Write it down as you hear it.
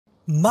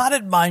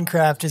Modded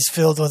Minecraft is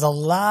filled with a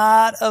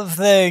lot of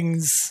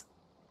things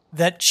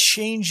that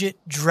change it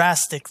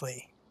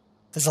drastically.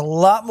 There's a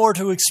lot more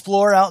to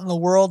explore out in the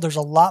world. There's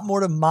a lot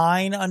more to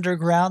mine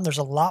underground. There's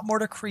a lot more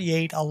to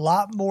create, a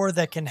lot more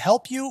that can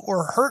help you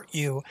or hurt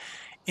you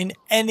in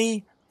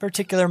any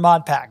particular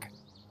mod pack.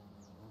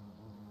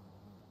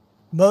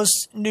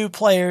 Most new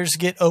players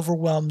get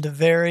overwhelmed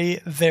very,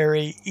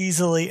 very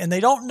easily, and they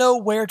don't know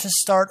where to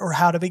start or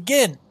how to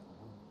begin.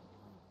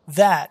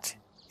 That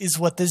is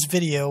what this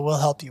video will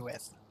help you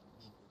with.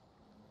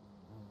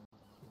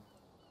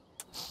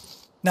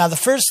 Now, the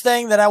first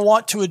thing that I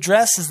want to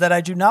address is that I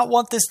do not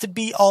want this to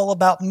be all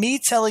about me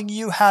telling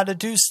you how to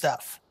do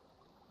stuff.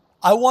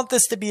 I want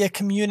this to be a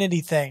community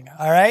thing,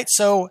 all right?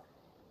 So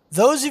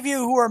those of you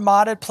who are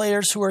modded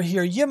players who are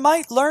here, you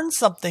might learn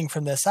something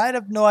from this. I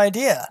have no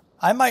idea.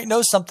 I might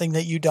know something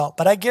that you don't,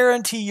 but I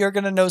guarantee you're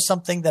going to know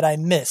something that I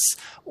miss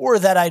or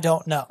that I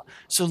don't know.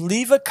 So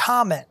leave a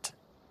comment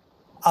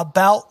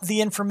about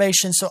the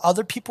information so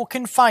other people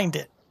can find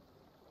it.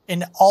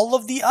 And all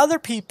of the other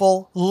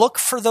people, look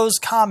for those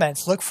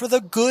comments. Look for the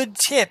good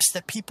tips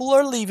that people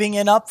are leaving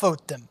and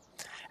upvote them.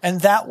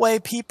 And that way,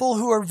 people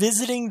who are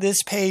visiting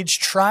this page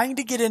trying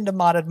to get into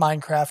modded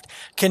Minecraft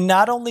can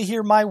not only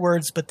hear my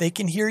words, but they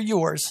can hear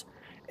yours.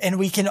 And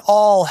we can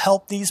all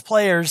help these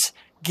players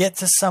get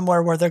to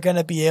somewhere where they're going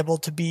to be able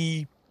to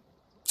be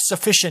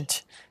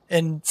sufficient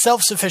and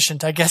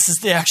self-sufficient, I guess is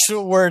the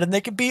actual word. And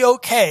they can be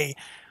okay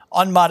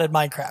on modded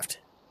Minecraft.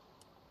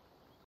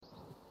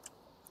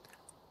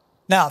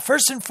 Now,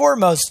 first and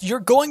foremost, you're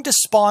going to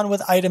spawn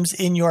with items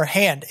in your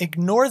hand.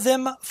 Ignore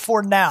them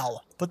for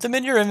now. Put them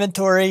in your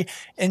inventory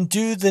and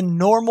do the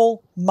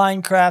normal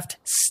Minecraft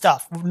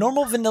stuff.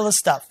 Normal vanilla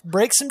stuff.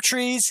 Break some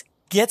trees,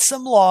 get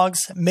some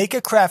logs, make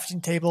a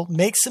crafting table,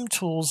 make some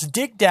tools,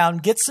 dig down,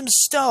 get some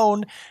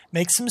stone,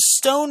 make some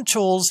stone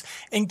tools,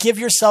 and give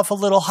yourself a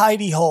little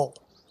hidey hole.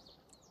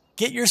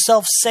 Get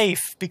yourself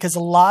safe, because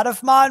a lot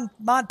of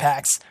mod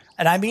packs,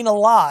 and I mean a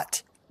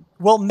lot,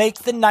 will make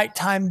the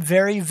nighttime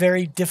very,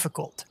 very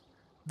difficult.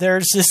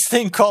 There's this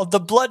thing called the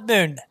blood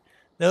moon.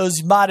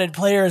 Those modded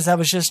players I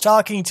was just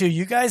talking to,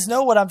 you guys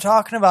know what I'm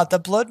talking about. The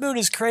blood moon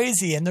is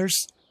crazy, and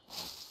there's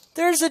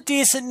a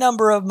decent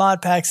number of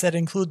mod packs that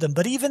include them.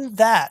 But even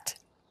that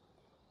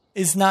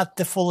is not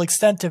the full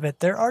extent of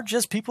it. There are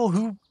just people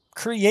who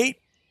create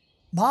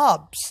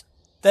mobs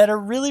that are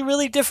really,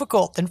 really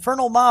difficult.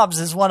 Infernal mobs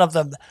is one of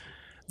them.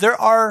 There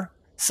are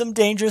some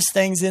dangerous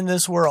things in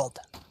this world.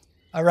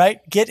 All right,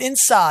 get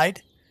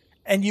inside,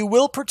 and you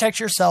will protect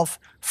yourself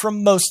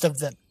from most of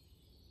them.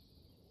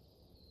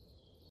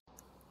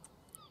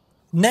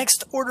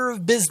 Next order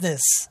of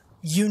business.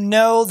 You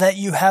know that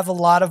you have a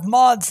lot of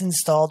mods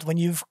installed when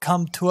you've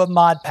come to a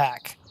mod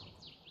pack.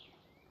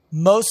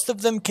 Most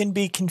of them can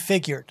be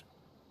configured.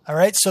 All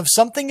right, so if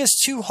something is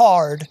too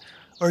hard,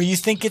 or you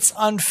think it's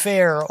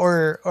unfair,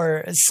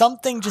 or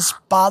something just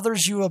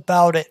bothers you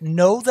about it,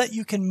 know that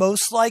you can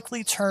most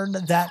likely turn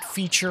that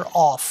feature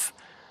off.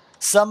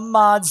 Some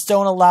mods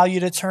don't allow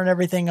you to turn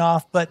everything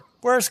off, but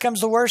worst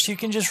comes to worst, you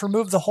can just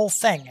remove the whole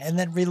thing and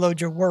then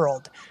reload your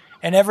world.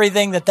 And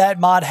everything that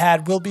mod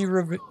had will be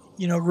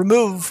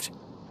removed.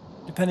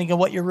 Depending on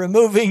what you're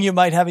removing, you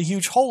might have a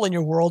huge hole in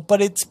your world,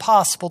 but it's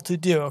possible to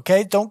do,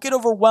 okay? Don't get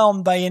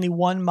overwhelmed by any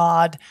one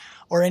mod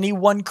or any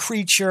one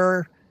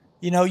creature.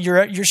 You know,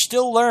 you're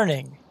still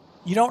learning.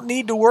 You don't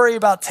need to worry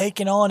about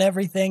taking on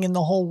everything in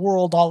the whole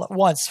world all at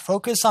once.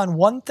 Focus on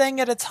one thing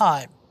at a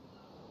time.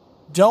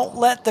 Don't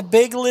let the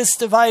big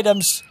list of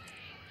items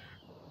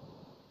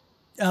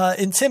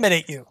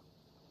intimidate you.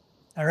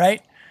 All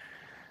right?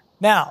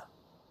 Now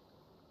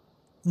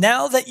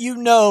that you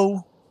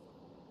know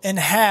and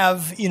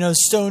have,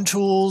 stone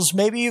tools,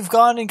 maybe you've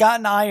gone and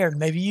gotten iron.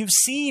 Maybe you've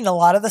seen a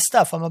lot of the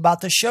stuff I'm about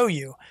to show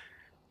you.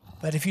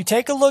 But if you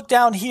take a look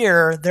down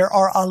here, there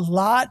are a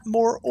lot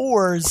more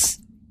ores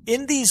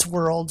in these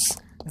worlds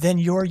than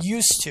you're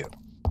used to.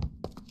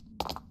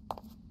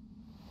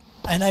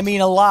 And I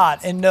mean a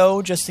lot. And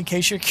no, just in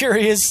case you're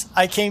curious,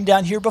 I came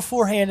down here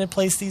beforehand and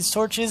placed these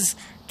torches.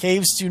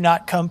 Caves do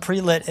not come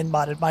pre-lit in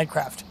modded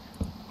Minecraft.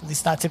 At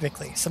least not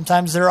typically.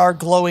 Sometimes there are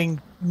glowing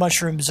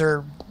mushrooms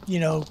or,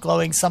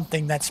 glowing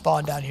something that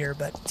spawn down here.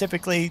 But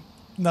typically,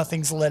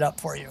 nothing's lit up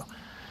for you.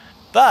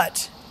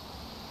 But,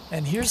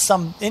 and here's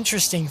some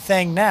interesting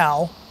thing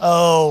now.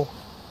 Oh,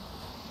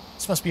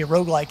 this must be a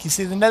roguelike. You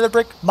see the nether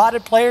brick?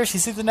 Modded players,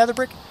 you see the nether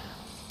brick?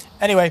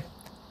 Anyway,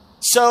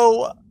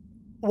 so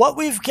what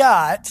we've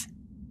got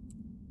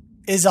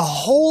is a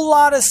whole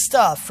lot of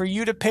stuff for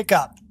you to pick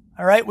up.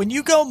 All right, when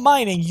you go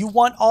mining, you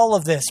want all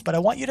of this, but I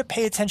want you to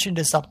pay attention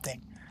to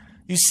something.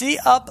 You see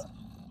up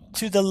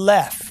to the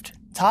left,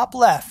 top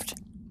left,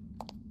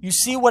 you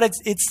see what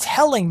it's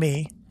telling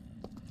me.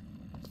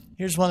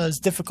 Here's one of those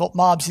difficult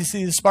mobs. You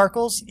see the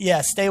sparkles?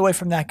 Yeah, stay away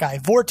from that guy.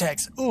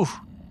 Vortex. Ooh,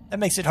 that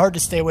makes it hard to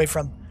stay away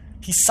from.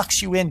 He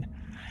sucks you in.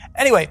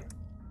 Anyway,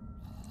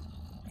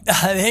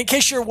 In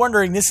case you're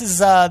wondering, this is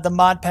the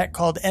mod pack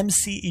called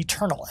MC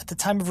Eternal. At the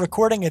time of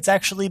recording, it's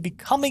actually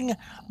becoming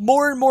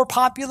more and more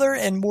popular,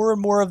 and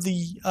more of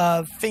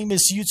the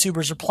famous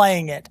YouTubers are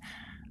playing it.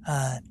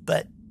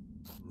 But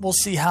we'll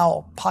see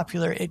how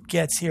popular it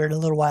gets here in a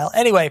little while.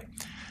 Anyway,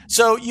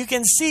 so you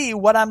can see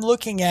what I'm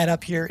looking at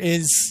up here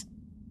is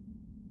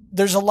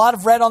there's a lot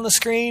of red on the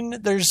screen.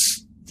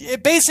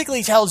 It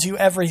basically tells you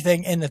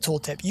everything in the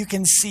tooltip. You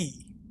can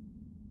see.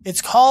 It's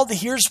called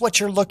Here's What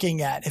You're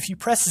Looking At. If you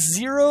press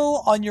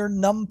 0 on your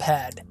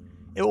numpad,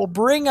 it will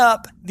bring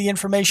up the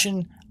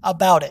information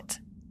about it.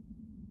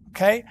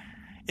 Okay?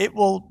 It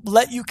will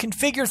let you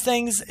configure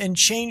things and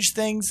change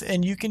things,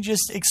 and you can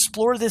just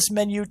explore this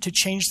menu to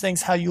change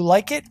things how you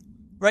like it.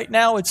 Right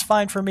now, it's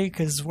fine for me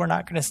because we're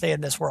not going to stay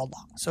in this world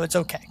long, so it's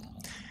okay.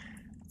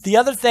 The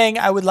other thing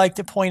I would like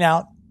to point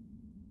out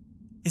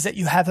is that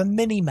you have a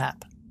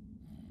mini-map.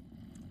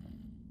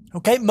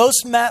 Okay?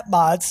 Most map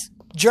mods...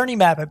 Journey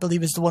map, I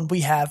believe, is the one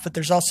we have, but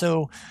there's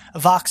also a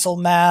voxel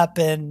map,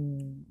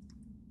 and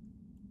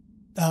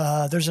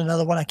there's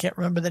another one I can't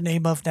remember the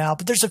name of now,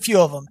 but there's a few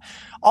of them.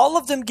 All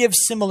of them give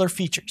similar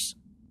features.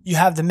 You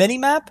have the mini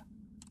map,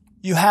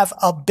 you have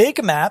a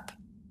big map,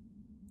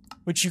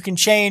 which you can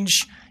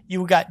change.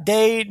 You got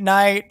day,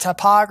 night,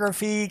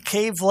 topography,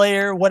 cave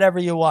layer, whatever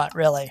you want,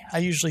 really. I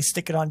usually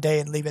stick it on day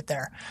and leave it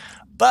there.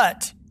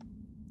 But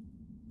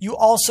you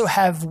also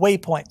have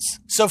waypoints.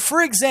 So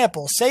for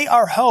example, say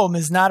our home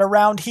is not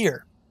around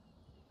here.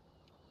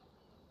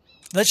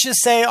 Let's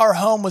just say our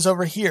home was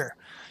over here.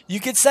 You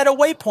could set a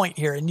waypoint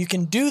here, and you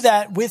can do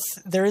that with,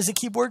 there is a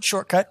keyboard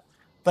shortcut,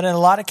 but in a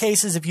lot of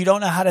cases, if you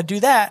don't know how to do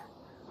that,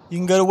 you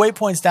can go to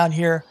waypoints down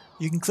here,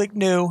 you can click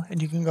new,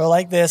 and you can go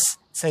like this,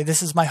 say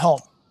this is my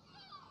home.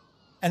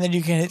 And then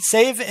you can hit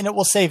save, and it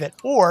will save it.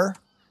 Or,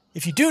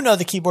 if you do know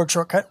the keyboard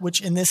shortcut,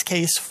 which in this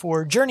case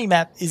for Journey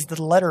Map is the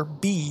letter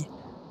B,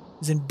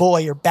 as in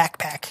boy or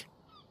backpack.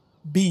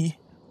 B.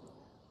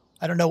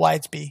 I don't know why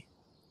it's B.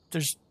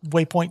 There's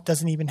waypoint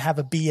doesn't even have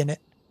a B in it,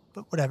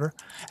 but whatever.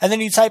 And then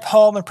you type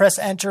home and press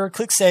enter,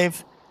 click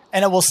save,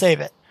 and it will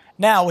save it.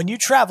 Now, when you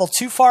travel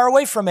too far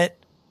away from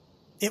it,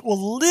 it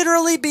will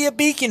literally be a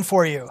beacon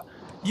for you.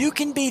 You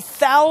can be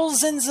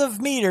thousands of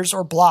meters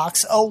or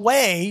blocks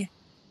away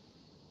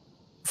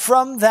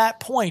from that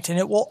point, and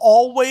it will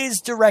always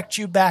direct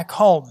you back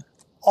home.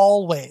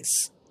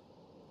 Always.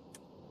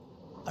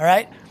 All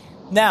right?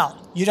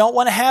 Now, you don't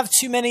want to have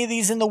too many of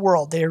these in the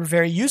world. They are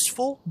very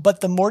useful,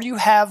 but the more you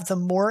have, the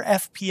more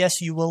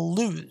FPS you will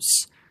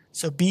lose.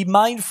 So be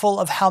mindful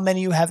of how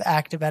many you have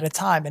active at a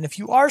time. And if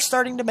you are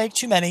starting to make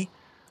too many,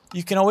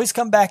 you can always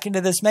come back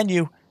into this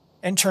menu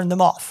and turn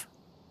them off.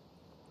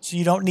 So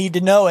you don't need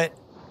to know it,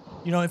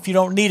 if you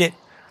don't need it.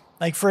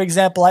 Like, for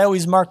example, I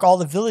always mark all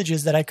the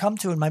villages that I come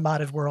to in my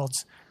modded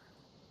worlds.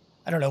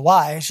 I don't know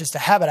why. It's just a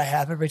habit I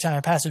have. Every time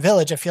I pass a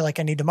village, I feel like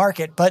I need to mark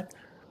it. But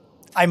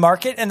I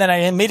mark it, and then I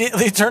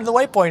immediately turn the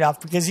waypoint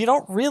off because you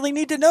don't really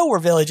need to know where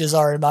villages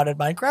are in modded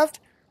Minecraft.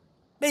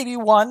 Maybe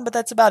one, but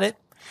that's about it.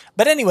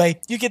 But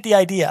anyway, you get the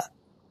idea.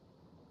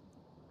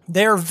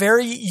 They're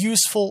very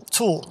useful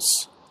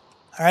tools.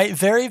 All right?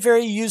 Very,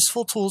 very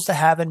useful tools to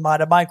have in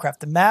modded Minecraft.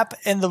 The map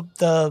and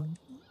the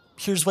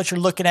here's what you're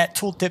looking at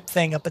tooltip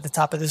thing up at the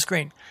top of the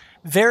screen.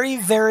 Very,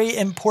 very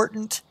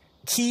important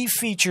key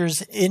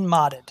features in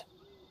modded.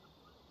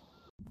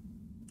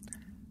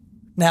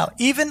 Now,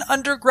 even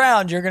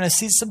underground, you're going to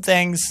see some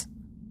things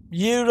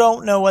you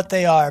don't know what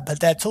they are, but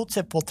that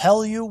tooltip will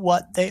tell you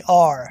what they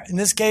are. In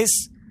this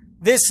case,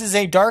 this is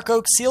a dark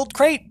oak sealed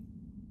crate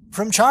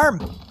from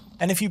Charm.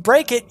 And if you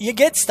break it, you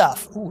get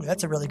stuff. Ooh,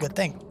 that's a really good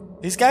thing.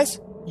 These guys,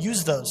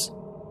 use those.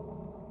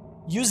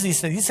 Use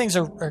these things. These things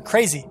are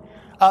crazy.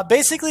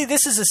 Basically,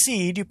 this is a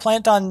seed you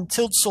plant on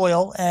tilled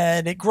soil,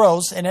 and it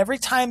grows. And every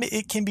time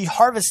it can be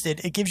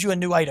harvested, it gives you a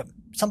new item.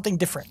 Something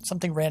different.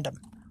 Something random.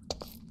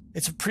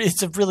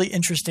 It's a really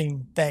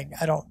interesting thing.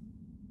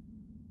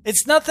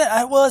 It's not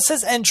that, well, it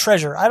says end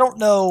treasure. I don't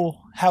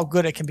know how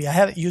good it can be. I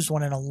haven't used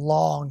one in a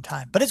long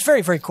time, but it's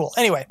very, very cool.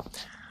 Anyway,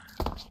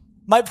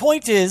 my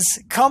point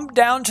is, come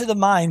down to the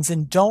mines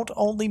and don't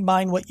only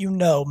mine what you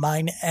know,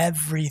 mine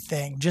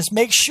everything. Just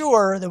make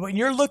sure that when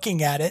you're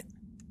looking at it,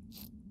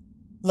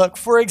 look,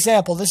 for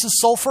example, this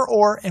is sulfur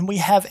ore and we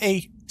have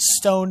a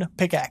stone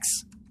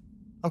pickaxe.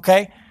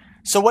 Okay?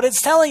 So what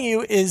it's telling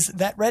you is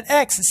that red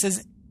X, it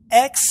says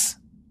X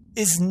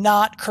is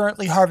not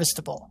currently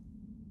harvestable.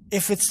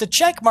 If it's the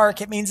check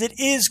mark, it means it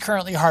is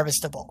currently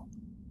harvestable.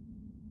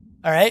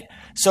 All right?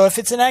 So if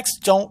it's an X,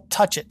 don't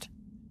touch it.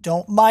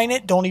 Don't mine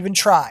it. Don't even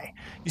try.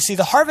 You see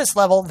the harvest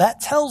level, that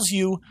tells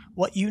you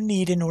what you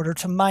need in order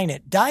to mine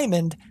it.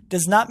 Diamond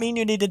does not mean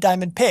you need a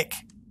diamond pick.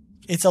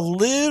 It's a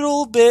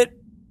little bit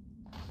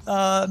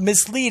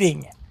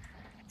misleading.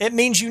 It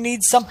means you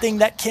need something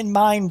that can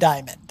mine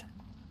diamond,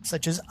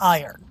 such as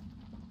iron.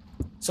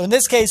 So in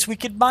this case, we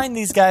could mine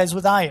these guys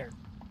with iron.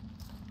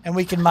 And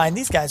we can mine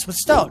these guys with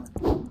stone.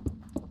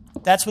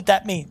 That's what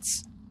that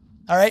means.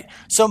 All right,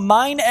 so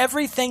mine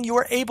everything you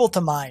are able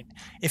to mine.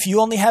 If you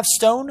only have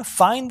stone,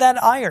 find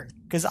that iron,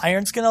 because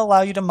iron's going to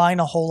allow you to mine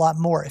a whole lot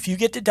more. If you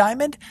get to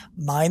diamond,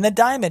 mine the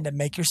diamond and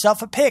make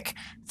yourself a pick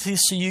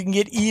so you can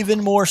get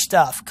even more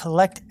stuff.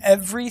 Collect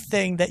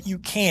everything that you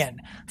can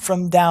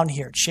from down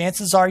here.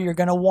 Chances are you're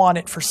going to want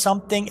it for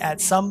something at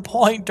some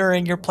point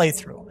during your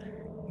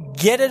playthrough.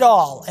 Get it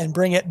all and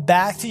bring it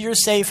back to your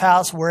safe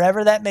house,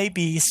 wherever that may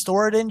be.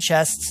 Store it in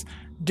chests.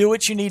 Do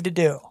what you need to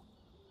do.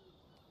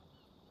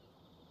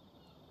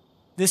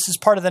 This is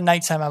part of the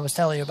nighttime I was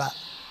telling you about.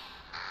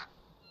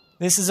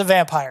 This is a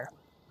vampire.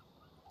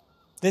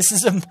 This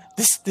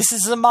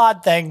is a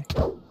mod thing.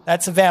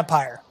 That's a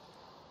vampire.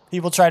 He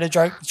will try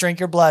to drink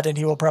your blood, and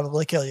he will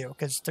probably kill you,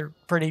 because they're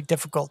pretty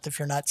difficult if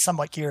you're not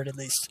somewhat geared, at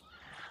least.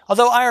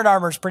 Although iron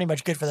armor is pretty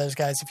much good for those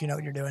guys if you know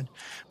what you're doing.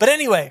 But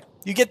anyway,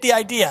 you get the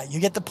idea. You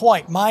get the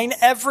point. Mine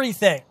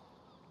everything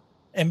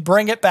and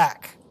bring it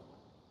back.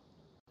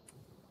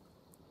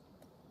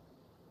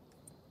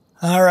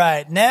 All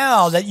right,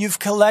 now that you've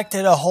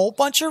collected a whole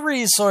bunch of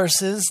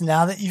resources,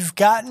 now that you've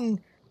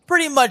gotten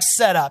pretty much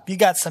set up, you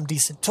got some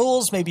decent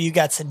tools, maybe you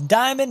got some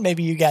diamond,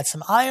 maybe you got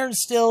some iron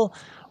still,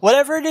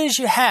 whatever it is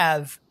you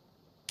have,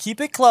 keep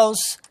it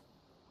close.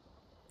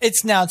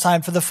 It's now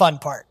time for the fun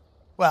part.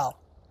 Well,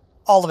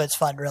 all of it's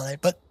fun, really,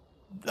 but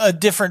a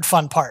different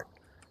fun part.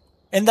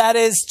 And that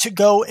is to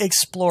go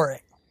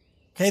exploring.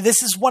 Okay,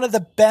 this is one of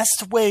the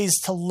best ways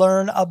to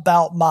learn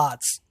about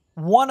mods.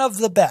 One of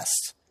the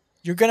best.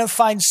 You're going to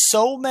find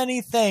so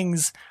many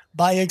things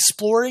by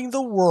exploring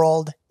the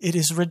world. It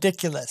is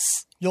ridiculous.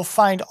 You'll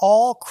find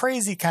all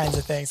crazy kinds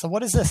of things. So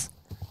what is this?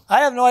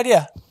 I have no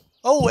idea.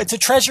 Oh, it's a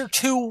treasure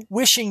 2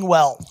 wishing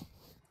well.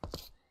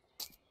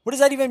 What does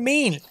that even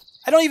mean?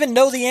 I don't even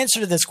know the answer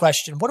to this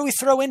question. What do we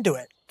throw into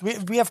it?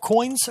 Do we have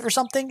coins or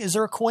something? Is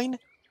there a coin?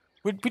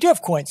 We do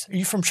have coins. Are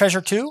you from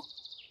treasure 2?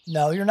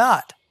 No, you're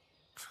not.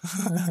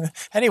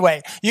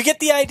 Anyway, you get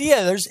the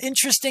idea. There's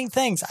interesting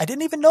things. I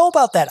didn't even know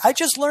about that. I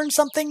just learned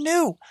something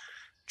new.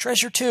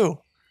 Treasure 2.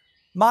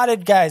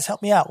 Modded guys,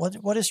 help me out.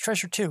 What is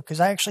Treasure 2? Because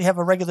I actually have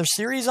a regular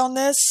series on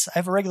this. I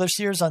have a regular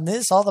series on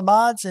this. All the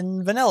mods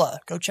in vanilla.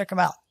 Go check them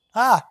out.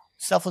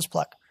 Selfless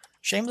plug.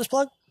 Shameless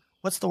plug?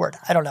 What's the word?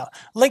 I don't know.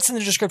 Links in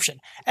the description.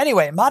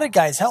 Anyway, modded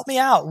guys, help me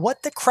out.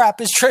 What the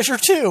crap is Treasure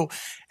 2?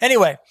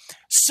 Anyway,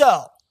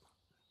 so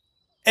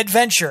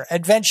adventure,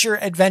 adventure,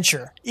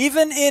 adventure.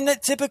 Even in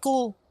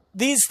typical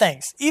these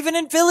things, even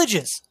in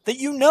villages that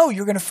you know,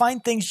 you're going to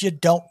find things you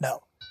don't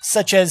know,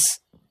 such as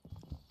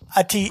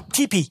a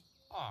teepee.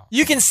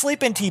 You can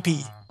sleep in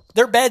teepee.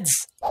 They're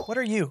beds. What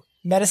are you,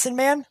 medicine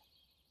man?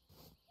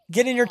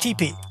 Get in your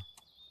teepee.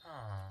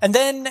 And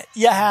then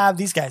you have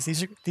these guys.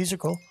 These are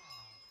cool.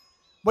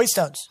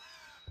 Waystones.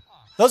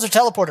 Those are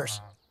teleporters.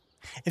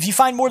 If you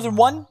find more than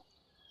one,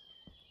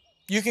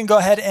 you can go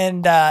ahead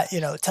and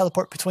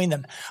teleport between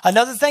them.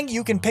 Another thing,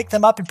 you can pick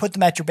them up and put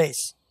them at your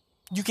base.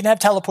 You can have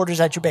teleporters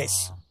at your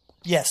base.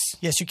 Yes,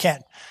 you can.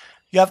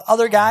 You have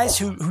other guys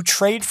who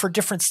trade for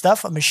different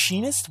stuff. A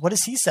machinist? What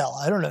does he sell?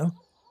 I don't know.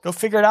 Go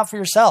figure it out for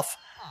yourself.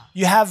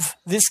 You have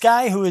this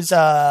guy who is,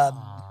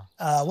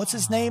 what's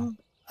his name?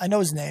 I know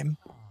his name.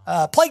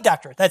 Plague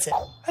Doctor. That's it.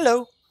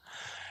 Hello.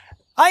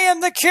 I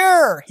am the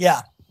cure.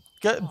 Yeah.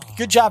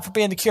 Good job for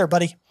being the cure,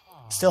 buddy.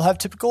 Still have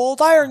typical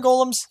old iron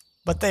golems,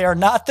 but they are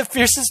not the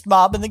fiercest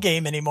mob in the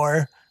game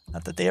anymore.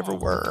 Not that they ever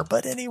were,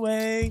 but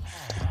anyway.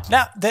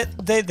 Now, they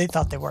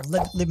thought they were.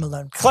 Leave them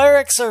alone.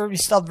 Clerics you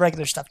still have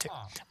regular stuff too.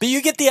 But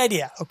you get the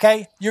idea,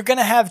 okay? You're going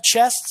to have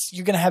chests.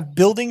 You're going to have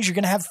buildings. You're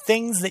going to have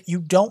things that you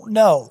don't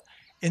know.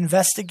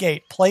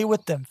 Investigate. Play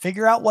with them.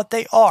 Figure out what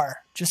they are.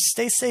 Just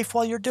stay safe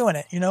while you're doing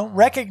it.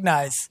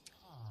 Recognize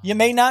you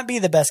may not be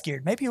the best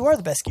geared. Maybe you are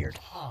the best geared.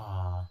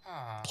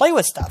 Play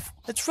with stuff.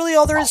 That's really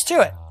all there is to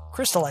it.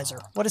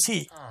 Crystallizer. What is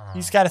he?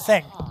 He's got a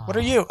thing. What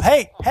are you?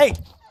 Hey.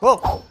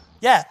 Whoa.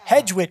 Yeah,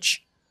 Hedge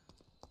Witch.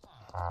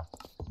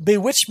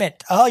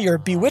 Bewitchment. Oh, you're a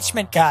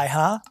bewitchment guy,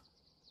 huh?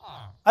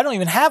 I don't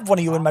even have one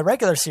of you in my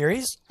regular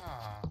series.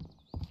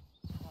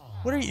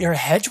 What are you? You're a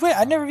Hedge Witch?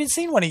 I've never even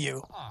seen one of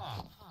you.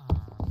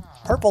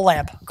 Purple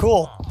lamp.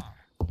 Cool.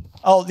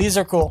 Oh, these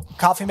are cool.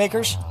 Coffee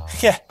makers?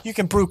 Yeah, you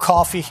can brew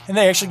coffee, and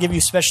they actually give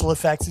you special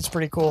effects. It's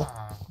pretty cool.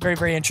 Very,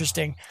 very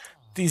interesting.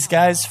 These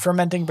guys,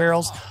 fermenting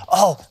barrels.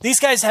 Oh, these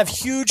guys have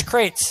huge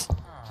crates.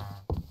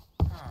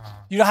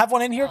 You don't have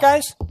one in here,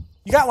 guys?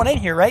 You got one in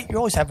here, right? You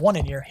always have one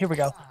in here. Here we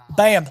go.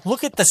 Bam.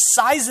 Look at the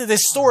size of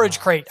this storage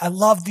crate. I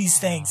love these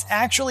things.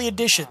 Actually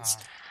Additions.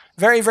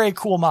 Very, very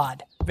cool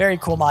mod. Very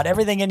cool mod.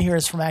 Everything in here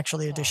is from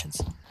Actually Additions,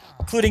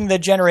 including the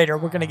generator.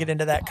 We're going to get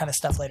into that kind of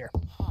stuff later.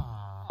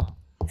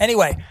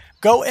 Anyway,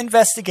 go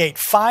investigate.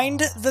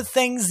 Find the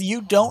things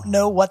you don't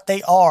know what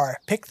they are.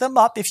 Pick them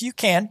up if you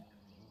can.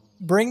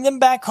 Bring them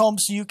back home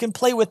so you can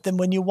play with them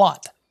when you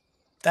want.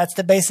 That's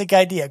the basic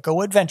idea.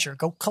 Go adventure.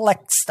 Go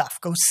collect stuff.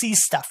 Go see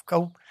stuff.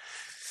 Go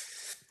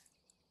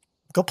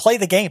play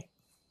the game.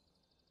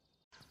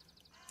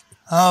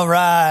 All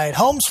right.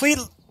 Home sweet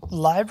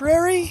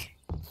library.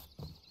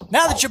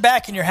 Now that you're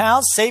back in your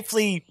house,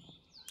 safely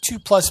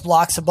 2+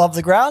 blocks above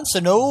the ground, so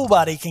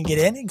nobody can get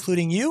in,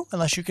 including you,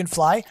 unless you can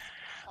fly,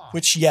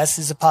 which, yes,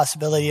 is a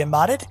possibility in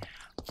modded.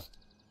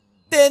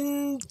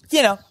 Then,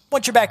 you know,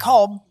 once you're back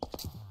home,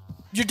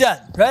 you're done,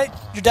 right?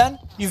 You're done?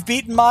 You've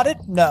beaten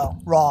modded? No,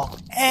 wrong.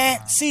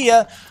 See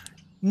ya.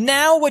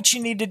 Now what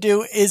you need to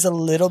do is a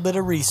little bit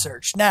of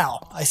research.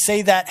 Now, I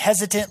say that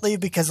hesitantly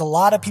because a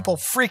lot of people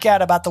freak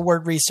out about the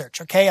word research,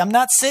 okay? I'm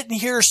not sitting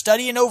here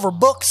studying over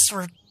books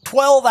for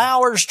 12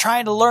 hours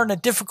trying to learn a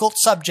difficult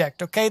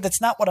subject, okay? That's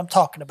not what I'm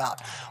talking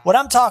about. What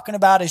I'm talking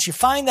about is you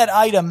find that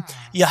item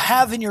you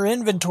have in your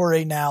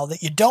inventory now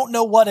that you don't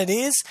know what it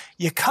is.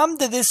 You come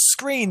to this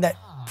screen that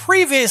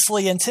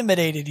previously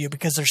intimidated you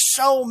because there's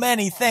so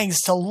many things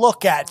to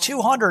look at.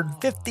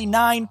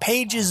 259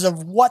 pages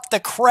of what the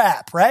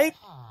crap, right?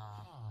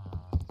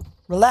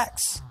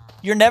 Relax.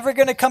 You're never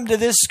going to come to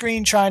this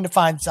screen trying to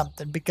find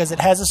something because it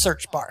has a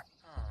search bar.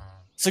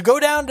 So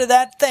go down to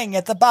that thing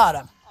at the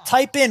bottom.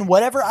 Type in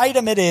whatever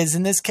item it is.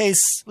 In this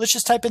case, let's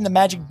just type in the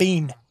magic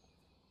bean.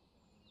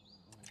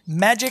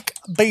 Magic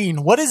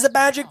bean. What is a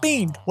magic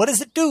bean? What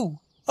does it do?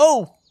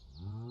 Oh,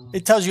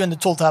 it tells you in the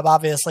tool tab,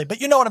 obviously, but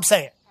you know what I'm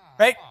saying,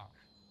 right?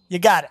 You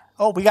got it.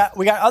 Oh, we got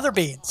other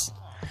beans.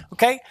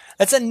 Okay?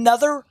 That's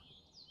another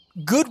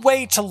good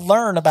way to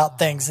learn about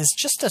things is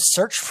just to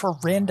search for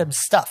random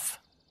stuff.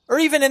 Or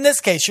even in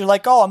this case, you're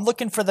like, oh, I'm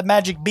looking for the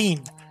magic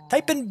bean.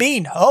 Type in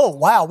bean. Oh,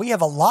 wow, we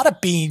have a lot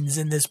of beans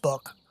in this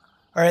book.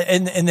 Or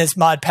in this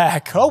mod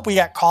pack. Oh, we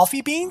got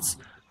coffee beans?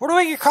 Where do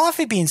I get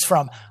coffee beans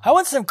from? I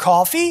want some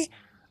coffee.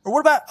 Or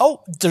what about,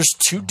 oh, there's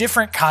 2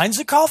 different kinds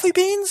of coffee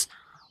beans?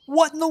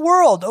 What in the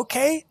world?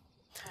 Okay.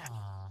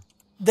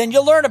 Then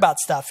you'll learn about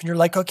stuff. And you're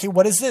like, okay,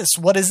 what is this?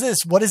 What is this?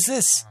 What is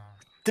this?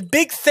 The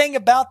big thing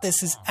about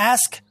this is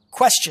ask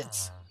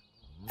questions.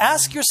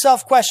 Ask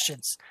yourself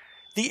questions.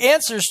 The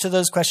answers to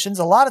those questions,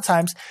 a lot of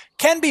times,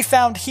 can be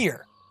found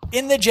here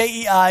in the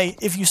JEI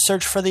if you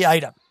search for the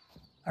item.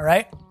 All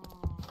right?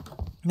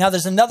 Now,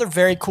 there's another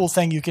very cool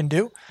thing you can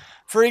do.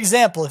 For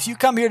example, if you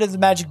come here to the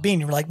magic bean,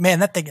 you're like, man,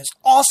 that thing is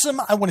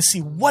awesome. I want to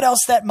see what else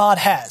that mod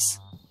has.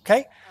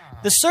 Okay?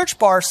 The search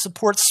bar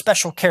supports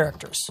special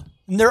characters.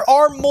 And there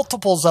are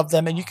multiples of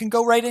them, and you can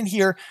go right in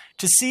here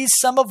to see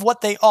some of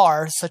what they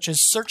are, such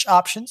as search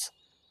options.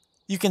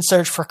 You can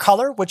search for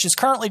color, which is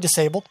currently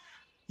disabled.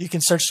 You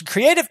can search the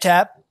creative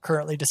tab,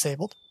 currently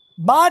disabled.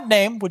 Mod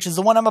name, which is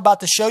the one I'm about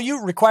to show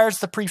you, requires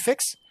the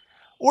prefix.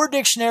 Or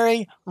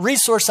dictionary,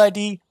 resource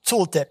ID,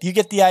 tooltip. You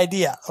get the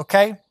idea,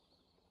 okay?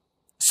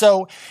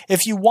 So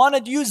if you want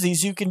to use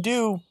these, you can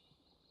do,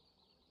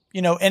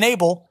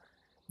 enable.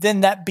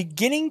 Then that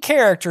beginning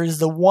character is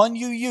the one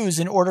you use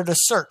in order to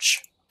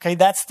search. Okay,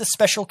 that's the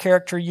special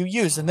character you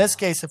use. In this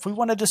case, if we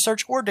wanted to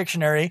search or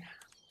dictionary,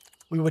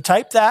 we would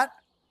type that.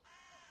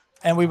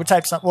 And we would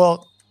type something.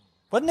 Well,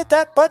 wasn't it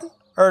that button?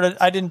 Or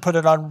I didn't put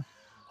it on.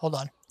 Hold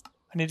on.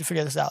 I need to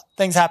figure this out.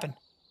 Things happen.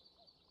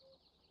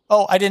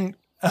 Oh, I didn't.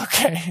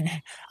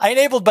 Okay. I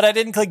enabled, but I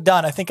didn't click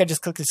done. I think I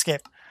just clicked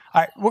escape.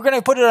 All right. We're going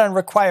to put it on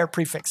require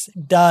prefix.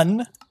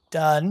 Done.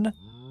 Done.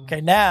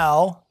 Okay.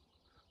 Now.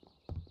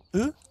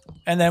 And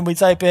then we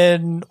type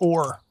in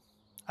or.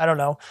 I don't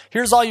know.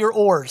 Here's all your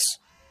ores.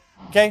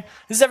 Okay.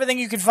 This is everything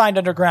you can find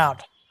underground.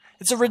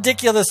 It's a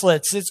ridiculous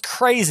list. It's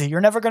crazy.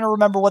 You're never going to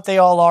remember what they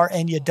all are,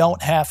 and you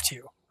don't have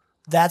to.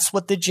 That's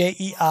what the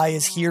JEI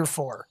is here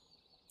for.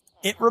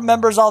 It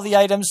remembers all the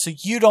items, so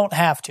you don't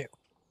have to.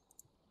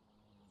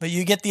 But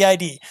you get the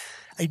idea.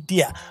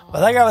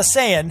 But like I was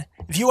saying,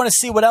 if you want to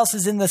see what else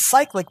is in the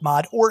cyclic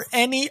mod or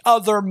any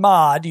other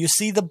mod, you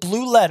see the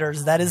blue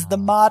letters. That is the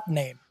mod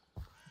name.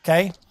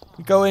 Okay?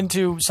 We go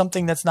into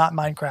something that's not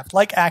Minecraft,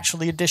 like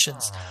Actually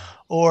Additions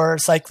or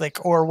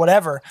cyclic or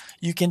whatever.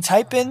 You can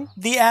type in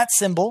the @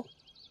 symbol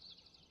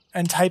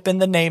and type in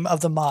the name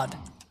of the mod.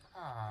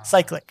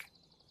 Cyclic.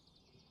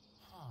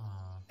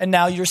 And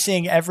now you're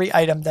seeing every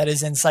item that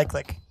is in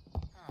cyclic.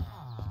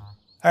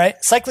 All right.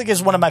 Cyclic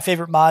is one of my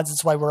favorite mods.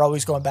 That's why we're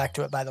always going back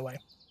to it, by the way.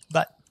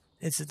 But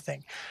it's the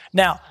thing.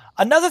 Now,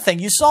 another thing.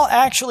 You saw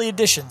Actually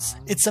Additions.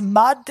 It's a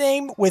mod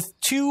name with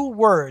 2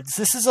 words.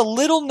 This is a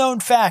little known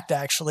fact,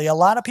 actually. A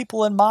lot of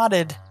people in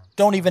modded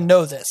don't even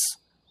know this.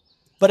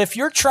 But if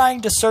you're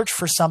trying to search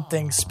for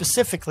something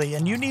specifically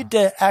and you need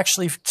to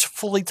actually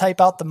fully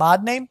type out the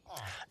mod name,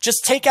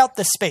 just take out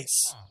the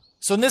space.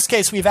 So in this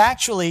case, you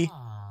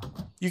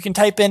can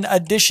type in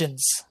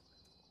additions.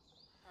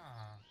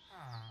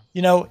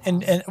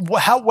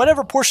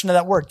 Whatever portion of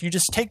that word, you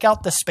just take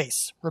out the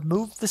space.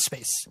 Remove the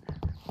space.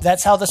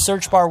 That's how the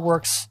search bar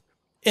works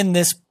in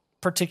this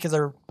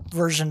particular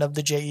version of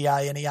the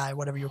JEI, NEI,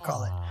 whatever you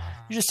call it.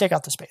 You just take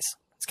out the space.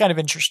 It's kind of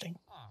interesting.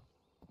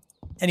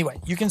 Anyway,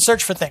 you can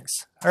search for things.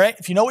 All right?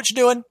 If you know what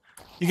you're doing,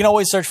 you can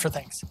always search for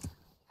things.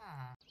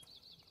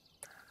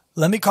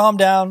 Let me calm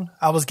down.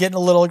 I was getting a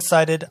little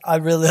excited. I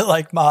really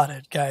like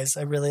modded, guys.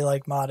 I really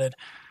like modded.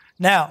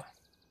 Now,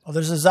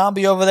 there's a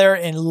zombie over there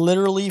in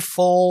literally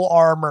full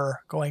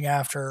armor going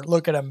after.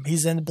 Look at him.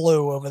 He's in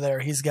blue over there.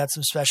 He's got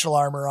some special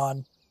armor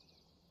on.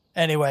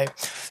 Anyway,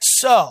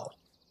 so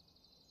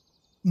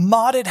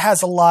modded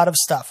has a lot of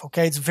stuff,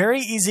 okay? It's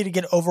very easy to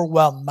get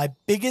overwhelmed. My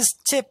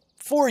biggest tip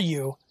for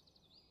you,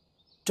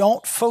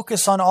 don't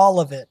focus on all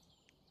of it,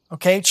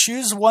 okay?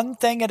 Choose one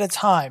thing at a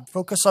time.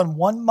 Focus on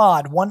one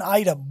mod, one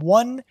item,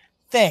 one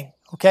thing,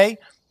 okay?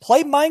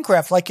 Play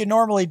Minecraft like you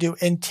normally do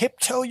and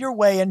tiptoe your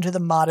way into the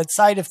modded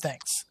side of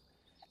things.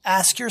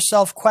 Ask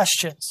yourself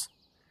questions.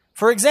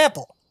 For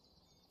example,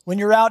 when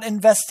you're out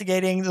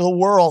investigating the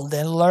world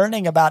and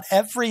learning about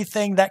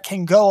everything that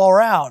can go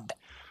around,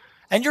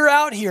 and you're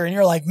out here and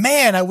you're like,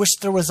 man, I wish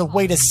there was a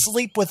way to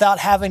sleep without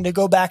having to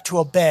go back to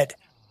a bed.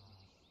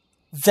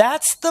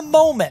 That's the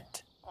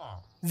moment.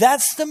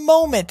 That's the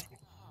moment.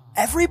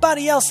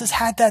 Everybody else has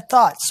had that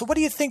thought. So what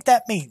do you think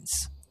that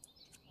means?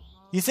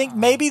 You think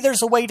maybe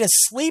there's a way to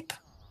sleep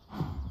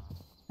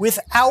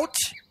without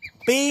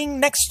being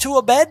next to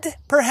a bed,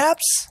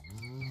 perhaps?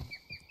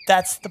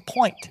 That's the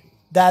point.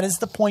 That is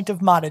the point of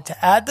modded,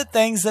 to add the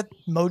things that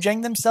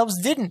Mojang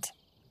themselves didn't.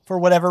 For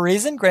whatever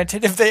reason.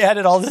 Granted, if they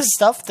added all this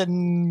stuff,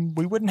 then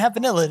we wouldn't have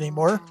vanilla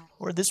anymore.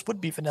 Or this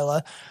would be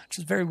vanilla, which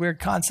is a very weird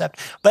concept.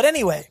 But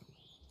anyway,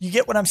 you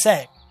get what I'm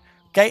saying.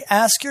 Okay,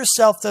 ask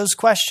yourself those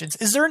questions.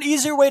 Is there an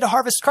easier way to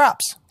harvest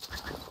crops?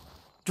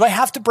 Do I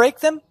have to break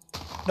them?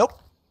 Nope.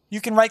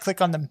 You can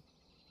right-click on them.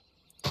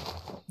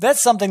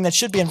 That's something that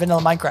should be in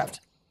vanilla Minecraft.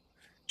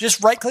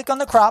 Just right-click on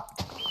the crop,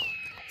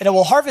 and it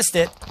will harvest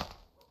it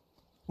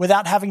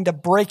without having to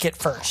break it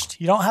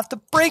first. You don't have to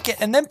break it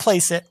and then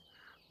place it.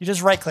 You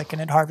just right-click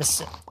and it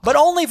harvests it. But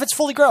only if it's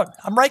fully grown.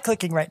 I'm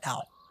right-clicking right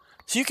now.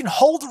 So you can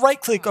hold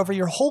right-click over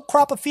your whole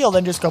crop of field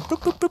and just go boop,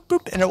 boop, boop,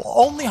 boop, and it will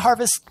only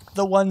harvest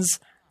the ones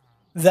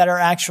that are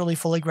actually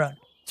fully grown.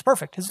 It's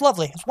perfect. It's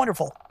lovely. It's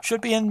wonderful. Should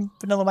be in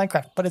vanilla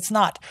Minecraft, but it's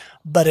not.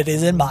 But it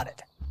is in modded.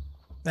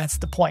 That's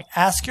the point.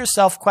 Ask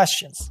yourself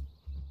questions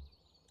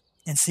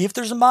and see if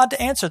there's a mod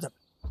to answer them.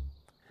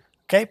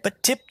 Okay,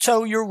 but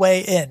tiptoe your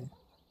way in.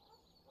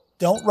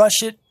 Don't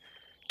rush it.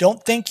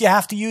 Don't think you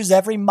have to use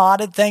every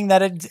modded thing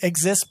that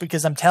exists,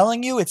 because I'm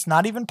telling you, it's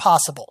not even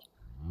possible.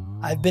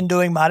 I've been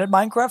doing modded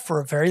Minecraft for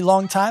a very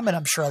long time, and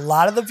I'm sure a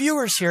lot of the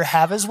viewers here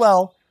have as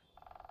well.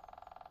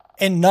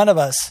 And none of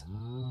us,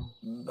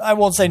 I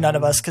won't say none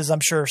of us, because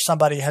I'm sure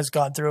somebody has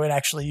gone through and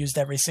actually used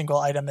every single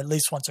item at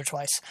least once or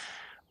twice.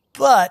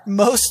 But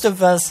most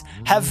of us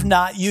have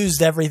not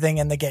used everything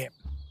in the game.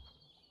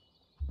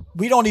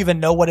 We don't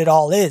even know what it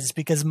all is,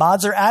 because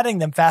mods are adding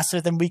them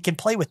faster than we can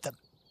play with them.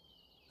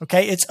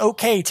 Okay, it's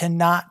okay to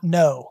not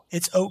know.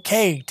 It's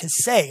okay to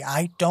say,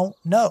 I don't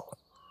know.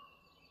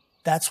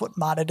 That's what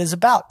modded is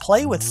about.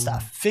 Play with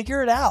stuff.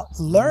 Figure it out.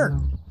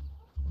 Learn.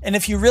 And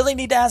if you really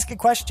need to ask a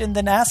question,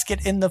 then ask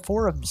it in the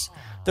forums.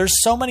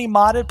 There's so many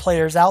modded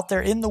players out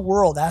there in the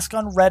world. Ask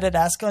on Reddit.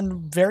 Ask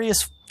on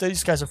various...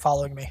 These guys are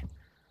following me.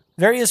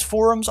 Various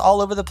forums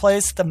all over the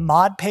place. The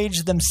mod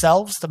page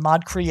themselves, the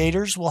mod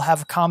creators, will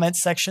have comment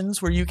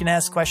sections where you can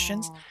ask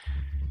questions.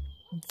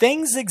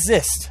 Things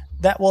exist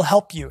that will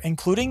help you,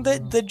 including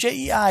the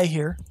JEI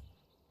here,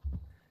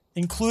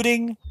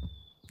 including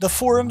the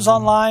forums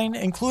online,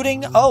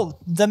 including, oh,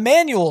 the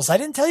manuals. I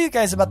didn't tell you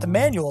guys about the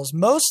manuals.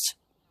 Most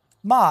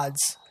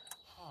mods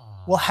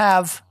will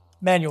have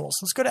manuals.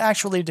 Let's go to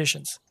Actual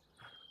Editions.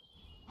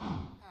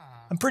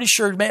 I'm pretty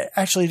sure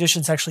Actual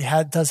Editions actually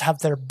does have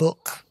their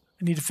book.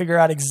 I need to figure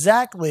out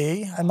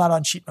exactly. I'm not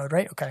on cheat mode,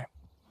 right? Okay.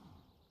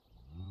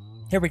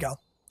 Here we go.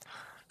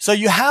 So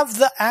you have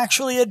the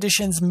Actual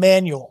Editions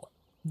manual.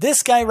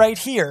 This guy right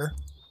here,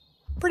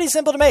 pretty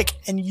simple to make,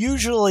 and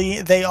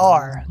usually they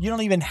are. You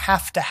don't even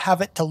have to have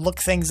it to look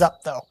things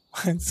up, though.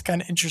 It's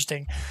kind of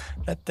interesting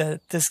that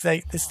this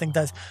thing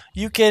does.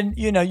 You can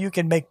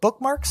make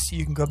bookmarks.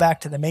 You can go back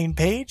to the main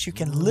page. You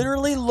can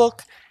literally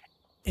look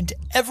into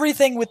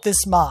everything with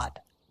this mod.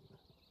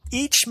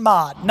 Each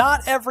mod,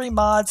 not every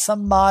mod.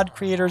 Some mod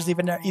creators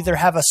either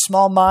have a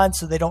small mod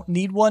so they don't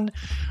need one,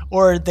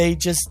 or they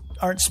just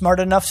aren't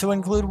smart enough to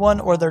include one,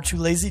 or they're too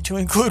lazy to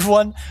include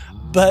one.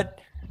 But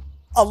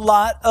a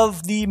lot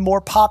of the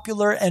more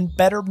popular and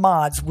better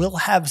mods will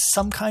have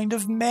some kind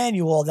of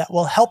manual that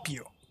will help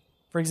you.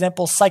 For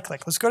example,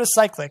 Cyclic. Let's go to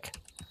Cyclic.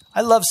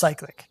 I love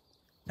Cyclic.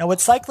 Now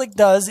what Cyclic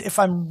does, if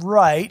I'm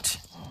right,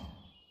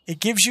 it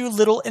gives you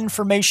little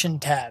information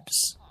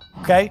tabs.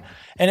 Okay?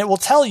 And it will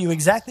tell you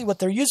exactly what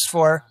they're used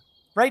for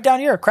right down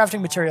here,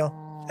 crafting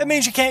material. That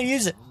means you can't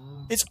use it.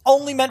 It's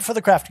only meant for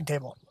the crafting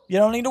table. You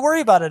don't need to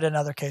worry about it in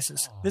other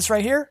cases. This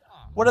right here,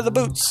 what are the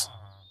boots?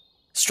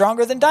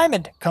 Stronger than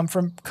diamond.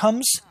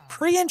 Comes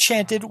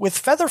pre-enchanted with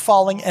feather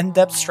falling and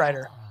depth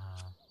strider.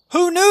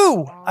 Who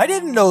knew? I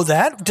didn't know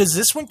that. Does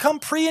this one come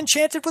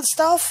pre-enchanted with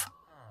stuff?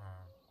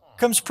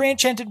 Comes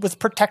pre-enchanted with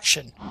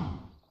protection.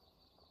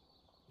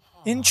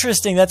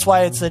 Interesting. That's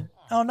why it's a...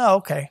 Oh, no.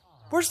 Okay.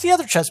 Where's the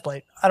other chest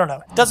plate? I don't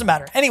know. It doesn't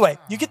matter. Anyway,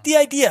 you get the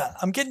idea.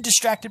 I'm getting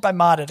distracted by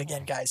modded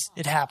again, guys.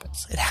 It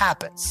happens. It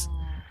happens.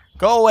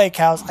 Go away,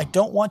 cows. I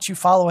don't want you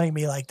following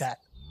me like that.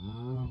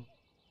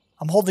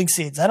 I'm holding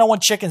seeds. I don't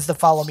want chickens to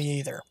follow me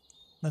either.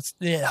 Let's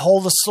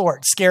hold a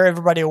sword. Scare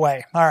everybody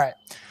away. All right.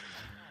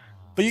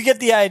 But you get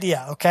the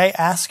idea, okay?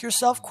 Ask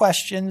yourself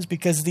questions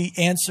because the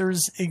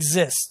answers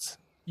exist.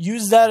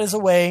 Use that as a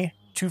way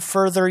to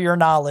further your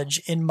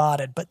knowledge in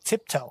modded, but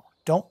tiptoe.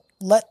 Don't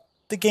let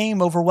the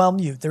game overwhelm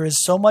you. There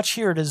is so much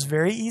here. It is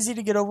very easy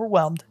to get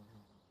overwhelmed.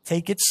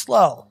 Take it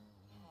slow.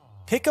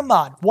 Pick a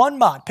mod, one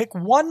mod. Pick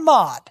one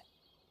mod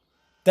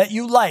that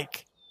you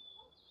like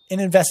and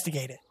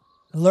investigate it.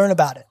 Learn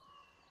about it.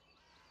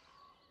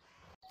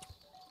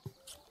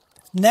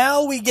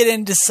 Now we get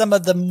into some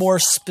of the more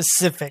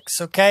specifics,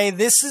 okay?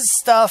 This is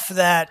stuff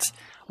that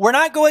we're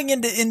not going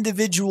into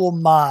individual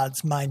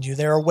mods, mind you.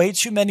 There are way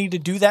too many to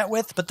do that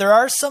with, but there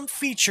are some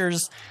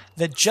features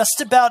that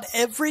just about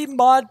every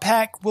mod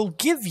pack will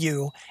give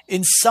you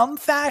in some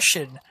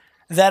fashion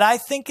that I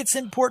think it's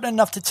important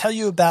enough to tell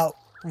you about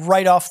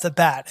right off the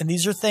bat. And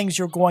these are things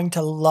you're going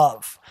to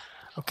love,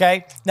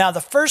 okay? Now, the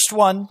first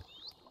one,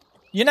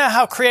 you know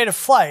how Creative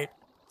Flight,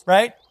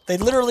 right? They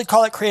literally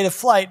call it Creative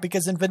Flight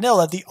because in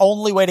vanilla, the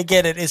only way to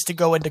get it is to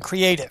go into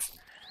Creative.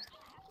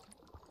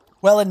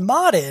 Well, in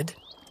modded,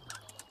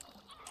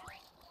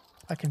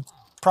 I can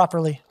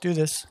properly do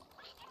this.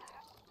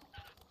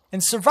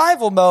 In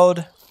survival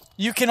mode,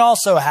 you can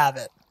also have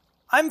it.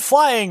 I'm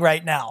flying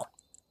right now.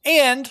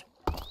 And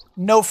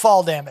no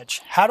fall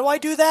damage. How do I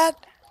do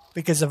that?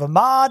 Because of a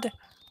mod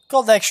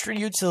called Extra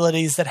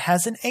Utilities that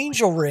has an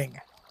angel ring.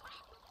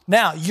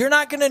 Now, you're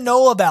not going to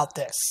know about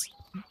this.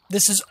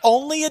 This is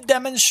only a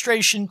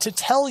demonstration to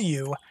tell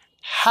you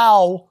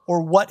how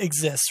or what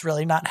exists.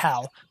 Really, not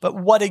how, but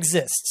what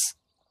exists.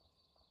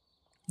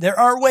 There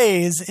are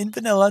ways in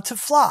vanilla to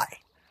fly.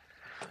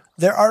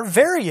 There are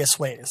various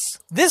ways.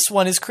 This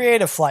one is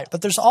Creative Flight,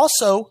 but there's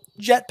also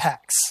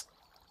jetpacks.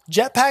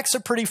 Jetpacks are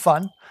pretty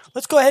fun.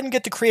 Let's go ahead and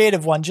get the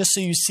creative one just so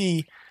you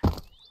see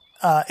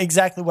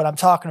exactly what I'm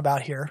talking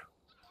about here.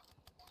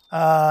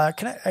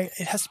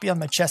 It has to be on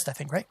my chest, I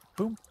think, right?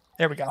 Boom.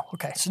 There we go.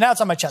 Okay, so now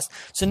it's on my chest.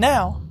 So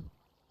now,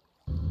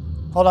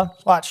 hold on,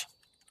 watch.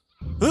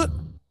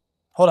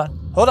 Hold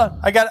on.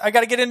 I got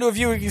to get into a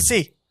view where you can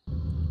see.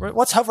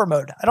 What's hover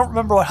mode? I don't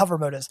remember what hover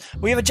mode is.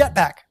 We have a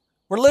jetpack.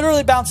 We're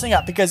literally bouncing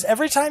up because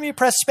every time you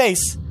press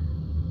space,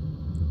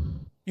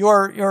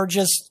 that's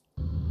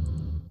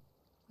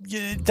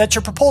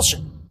your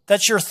propulsion.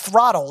 That's your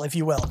throttle, if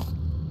you will.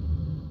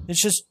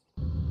 That's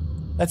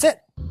it.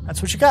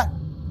 That's what you got.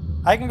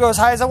 I can go as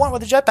high as I want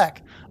with a jetpack.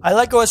 I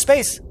let go of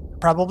space,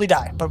 probably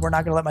die, but we're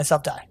not going to let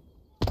myself die.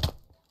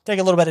 Take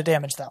a little bit of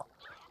damage, though.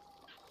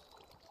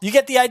 You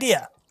get the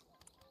idea.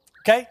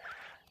 Okay?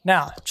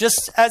 Now,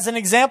 just as an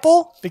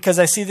example, because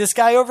I see this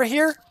guy over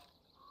here,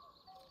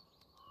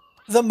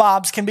 the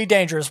mobs can be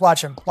dangerous.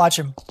 Watch him. Watch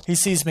him. He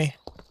sees me.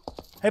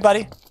 Hey,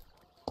 buddy.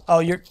 Oh,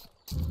 you're...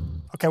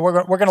 Okay, we're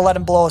going to let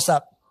him blow us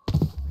up.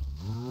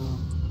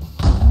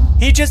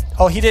 He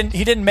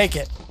didn't make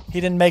it.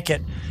 He didn't make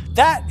it.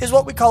 That is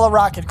what we call a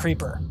rocket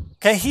creeper.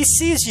 Okay, he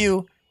sees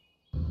you.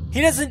 He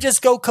doesn't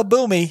just go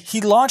kaboomy.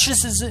 He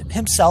launches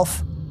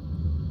himself.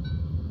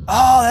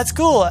 Oh, that's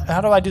cool.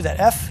 How do I do that?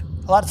 F?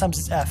 A lot of times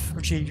it's F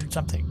or G or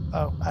something.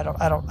 Oh, I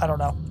don't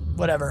know.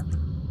 Whatever.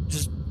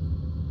 Just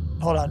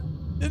hold on.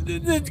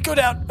 Go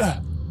down.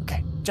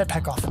 Okay,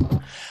 jetpack off.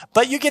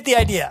 But you get the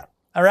idea.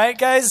 All right,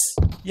 guys?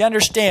 You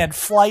understand.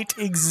 Flight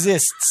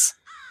exists.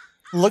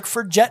 Look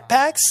for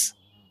jetpacks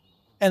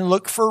and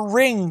look for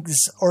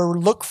rings, or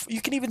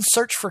you can even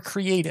search for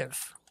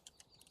creative.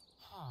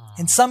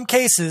 In some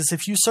cases,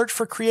 if you search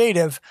for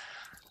creative,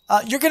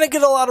 you're going to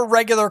get a lot of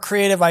regular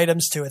creative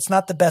items too. It's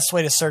not the best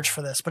way to search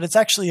for this, but it's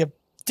actually a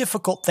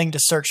difficult thing to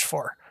search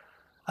for.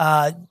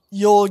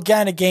 You'll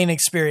kind of gain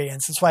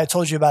experience. That's why I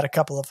told you about a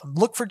couple of them.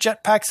 Look for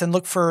jetpacks and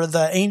look for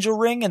the angel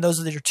ring, and those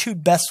are your two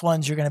best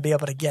ones you're going to be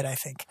able to get, I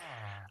think.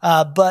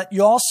 But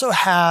you also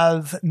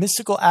have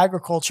Mystical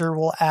Agriculture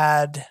will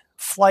add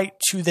flight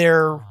to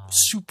their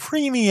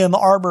Supremium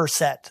armor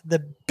set,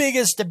 the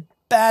biggest, the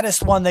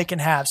baddest one they can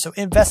have. So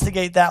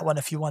investigate that one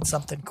if you want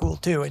something cool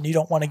too, and you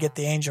don't want to get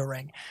the angel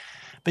ring.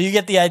 But you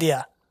get the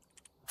idea.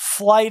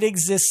 Flight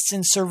exists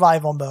in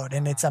survival mode,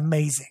 and it's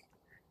amazing.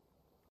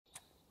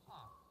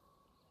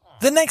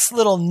 The next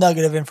little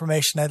nugget of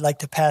information I'd like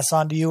to pass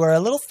on to you are a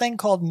little thing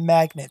called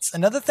magnets.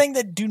 Another thing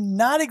that do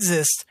not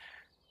exist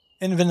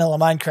in vanilla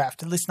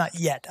Minecraft, at least not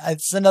yet.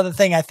 It's another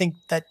thing I think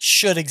that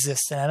should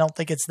exist, and I don't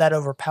think it's that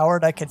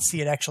overpowered. I could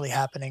see it actually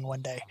happening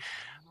one day.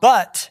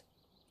 But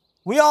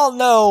we all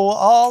know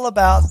all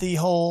about the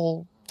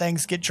whole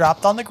things get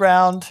dropped on the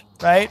ground,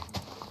 right?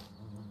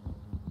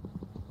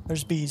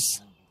 There's bees.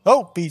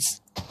 Oh,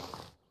 bees.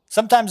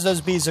 Sometimes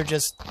those bees are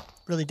just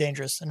really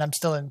dangerous, and I'm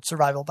still in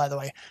survival, by the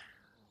way.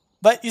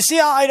 But you see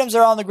how items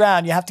are on the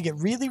ground. You have to get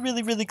really,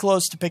 really, really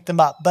close to pick them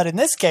up. But in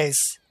this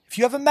case, if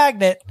you have a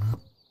magnet,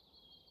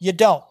 you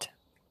don't.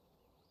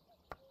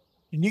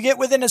 When you get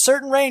within a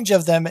certain range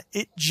of them,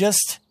 it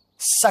just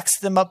sucks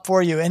them up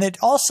for you. And it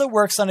also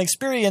works on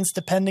experience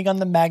depending on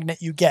the magnet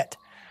you get.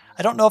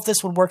 I don't know if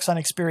this one works on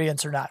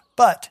experience or not,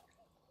 but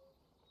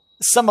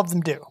some of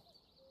them do.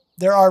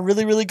 There are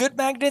really, really good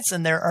magnets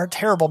and there are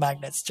terrible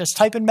magnets. Just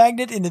type in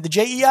magnet into the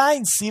JEI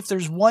and see if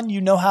there's one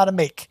you know how to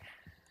make.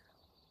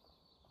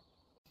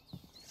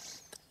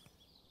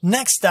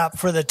 Next up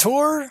for the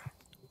tour,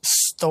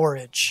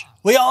 storage.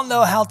 We all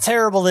know how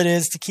terrible it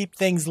is to keep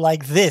things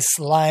like this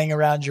lying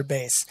around your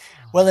base.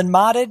 Well, in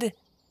modded,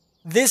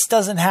 this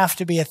doesn't have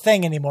to be a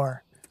thing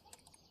anymore.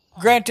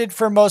 Granted,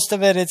 for most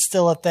of it, it's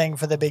still a thing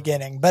for the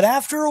beginning. But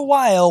after a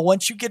while,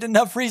 once you get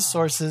enough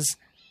resources,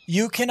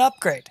 you can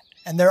upgrade.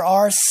 And there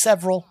are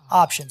several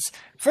options.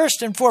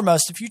 First and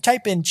foremost, if you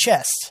type in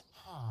chest,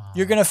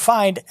 you're going to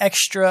find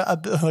you're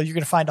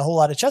going to find a whole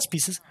lot of chest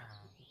pieces.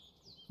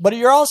 But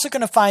you're also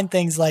going to find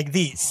things like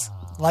these,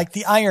 like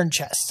the iron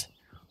chest,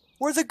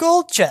 or the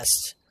gold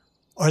chest,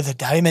 or the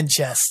diamond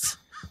chest,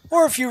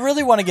 or if you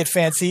really want to get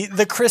fancy,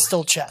 the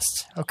crystal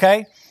chest,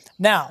 okay?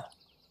 Now,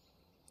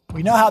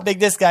 we know how big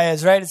this guy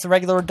is, right? It's a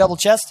regular double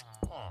chest.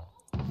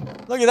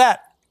 Look at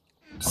that.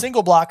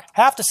 Single block,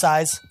 half the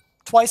size,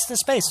 twice the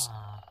space.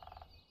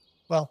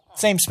 Well,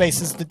 same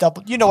space as the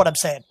double. You know what I'm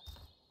saying.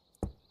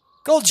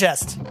 Gold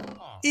chest,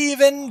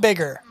 even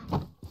bigger.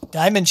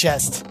 Diamond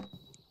chest,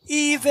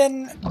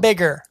 even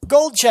bigger.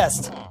 Gold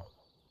chest,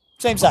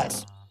 same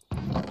size.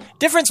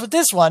 Difference with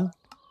this one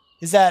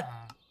is that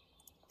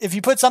if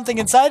you put something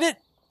inside it,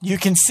 you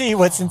can see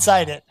what's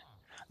inside it.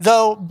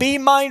 Though, be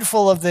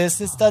mindful of this.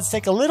 This does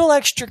take a little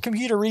extra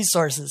computer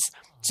resources.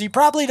 So you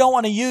probably don't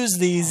want to use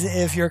these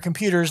if your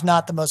computer is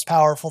not the most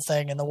powerful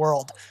thing in the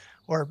world.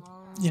 Or,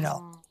 you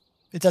know,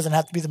 it doesn't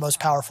have to be the most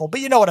powerful, but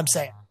you know what I'm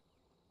saying.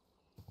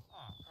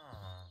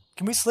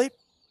 Can we sleep?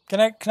 Can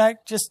I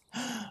just...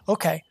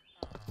 Okay.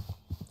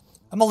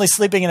 I'm only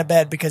sleeping in a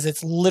bed because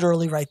it's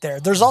literally right there.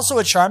 There's also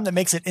a charm that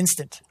makes it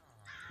instant.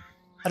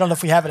 I don't know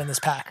if we have it in this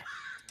pack.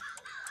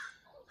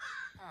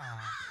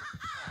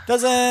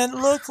 Doesn't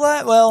look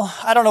like... Well,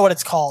 I don't know what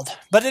it's called,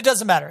 but it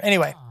doesn't matter.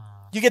 Anyway,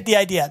 you get the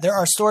idea. There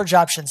are storage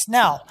options.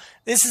 Now,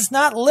 this is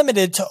not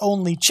limited to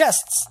only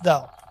chests,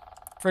 though.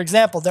 For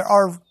example, there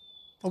are...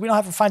 Well, we don't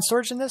have refined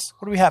storage in this?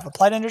 What do we have?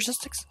 Applied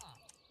energistics?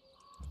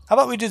 How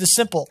about we do the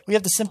simple? We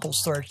have the simple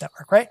storage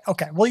network, right?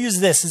 Okay, we'll use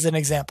this as an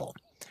example.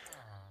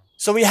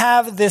 So we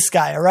have this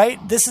guy, all right?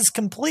 This is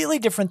completely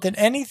different than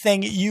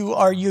anything you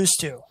are used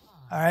to.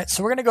 All right,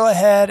 so we're going to go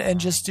ahead and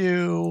just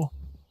do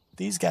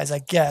these guys, I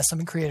guess. I'm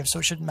in creative, so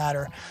it shouldn't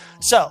matter.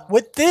 So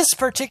with this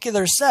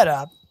particular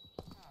setup,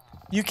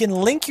 you can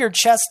link your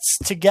chests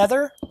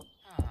together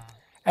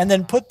and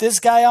then put this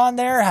guy on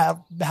there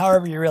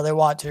however you really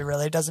want to,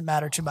 really. It doesn't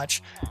matter too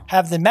much.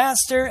 Have the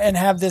master and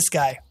have this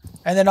guy.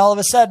 And then all of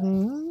a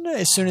sudden,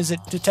 as soon as it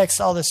detects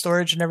all the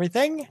storage and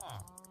everything,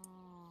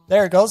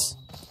 there it goes.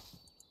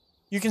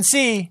 You can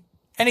see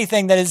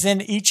anything that is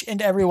in each and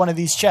every one of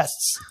these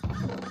chests.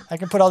 I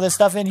can put all this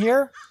stuff in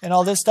here and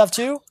all this stuff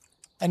too,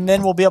 and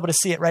then we'll be able to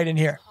see it right in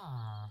here,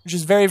 which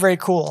is very, very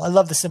cool. I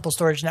love the simple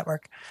storage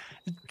network.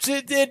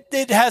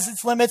 It has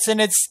its limits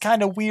and it's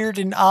kind of weird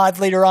and odd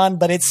later on,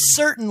 but it's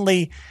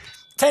certainly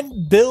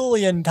 10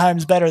 billion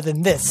times better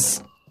than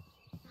this.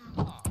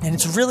 And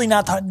it's really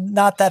not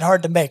that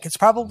hard to make. It's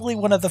probably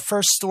one of the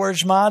first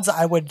storage mods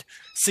I would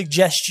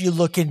suggest you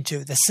look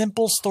into. The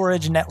simple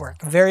storage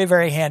network. Very,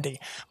 very handy.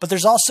 But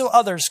there's also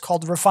others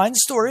called refined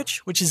storage,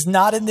 which is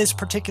not in this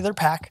particular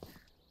pack,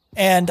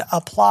 and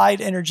applied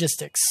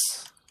energistics.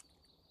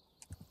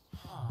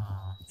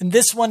 And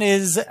this one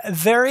is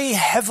very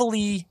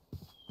heavily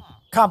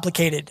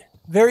complicated.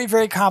 Very,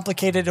 very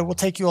complicated. It will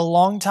take you a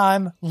long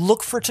time.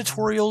 Look for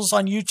tutorials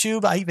on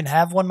YouTube. I even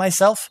have one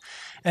myself.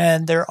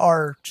 And there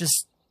are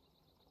just...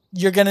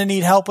 You're going to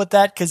need help with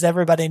that because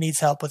everybody needs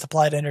help with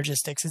applied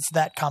energistics. It's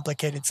that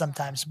complicated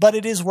sometimes. But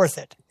it is worth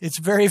it. It's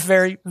very,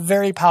 very,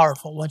 very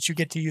powerful once you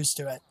get used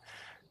to it.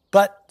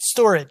 But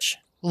storage.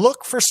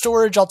 Look for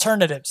storage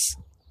alternatives.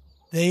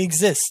 They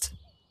exist.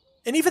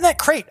 And even that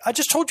crate. I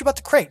just told you about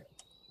the crate.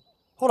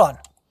 Hold on.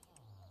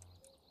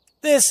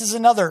 This is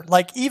another,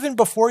 like, even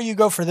before you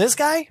go for this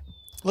guy,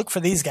 look for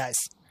these guys.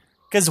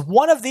 Because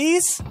one of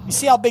these, you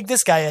see how big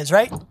this guy is,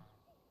 right?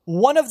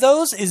 One of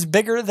those is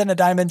bigger than a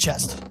diamond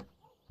chest.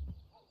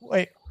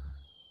 Wait.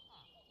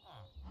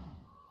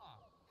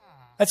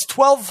 That's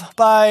 12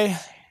 by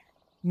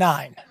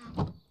 9.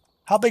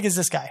 How big is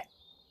this guy?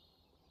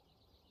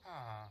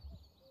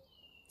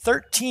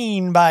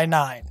 13 by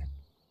 9.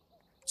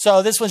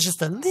 So this one's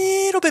just a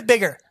little bit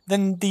bigger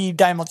than the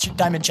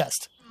diamond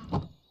chest.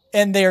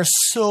 And they are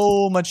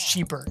so much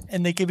cheaper.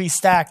 And they can be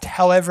stacked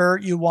however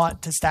you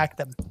want to stack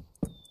them.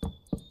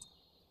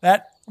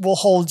 That will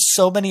hold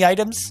so many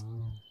items.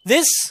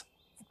 This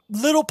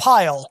little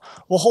pile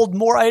will hold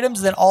more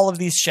items than all of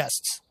these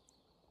chests.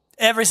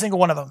 Every single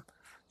one of them.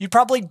 You'd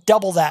probably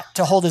double that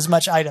to hold as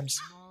much items.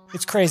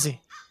 It's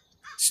crazy.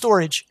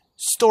 Storage.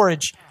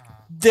 Storage.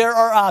 There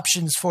are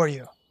options for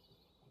you.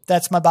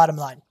 That's my bottom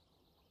line.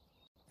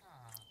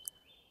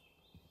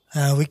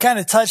 We kind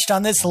of touched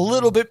on this a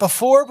little bit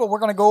before, but we're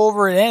going to go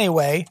over it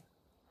anyway.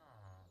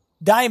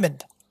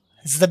 Diamond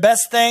is the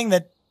best thing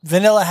that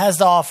vanilla has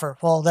to offer.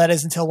 Well, that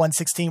is until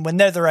 1.16 when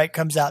Netherite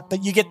comes out,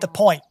 but you get the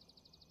point.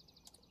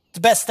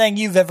 The best thing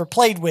you've ever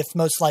played with,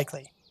 most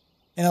likely,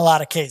 in a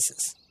lot of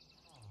cases.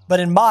 But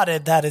in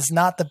modded, that is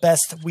not the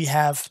best we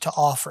have to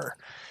offer.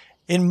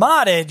 In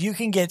modded, you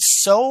can get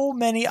so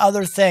many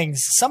other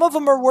things. Some of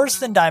them are worse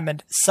than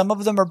diamond. Some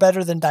of them are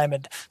better than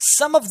diamond.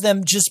 Some of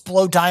them just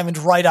blow diamond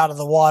right out of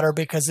the water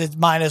because it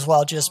might as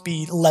well just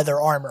be leather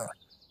armor.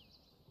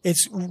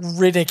 It's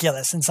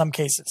ridiculous in some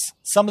cases.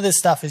 Some of this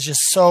stuff is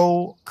just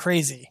so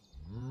crazy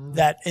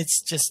that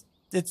it's just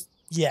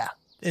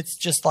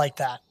like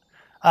that.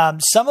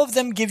 Some of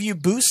them give you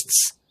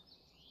boosts.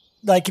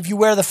 Like if you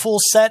wear the full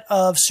set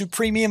of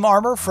Supremium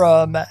armor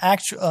from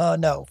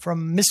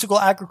Mystical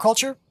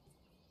Agriculture,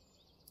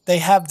 they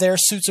have their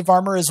suits of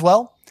armor as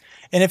well.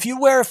 And if you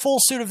wear a full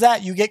suit of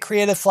that, you get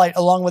Creative Flight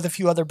along with a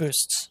few other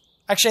boosts.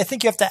 Actually, I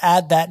think you have to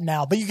add that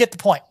now, but you get the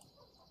point.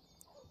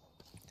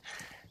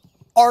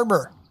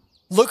 Armor.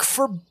 Look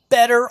for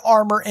better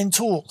armor and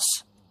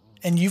tools.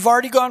 And you've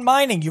already gone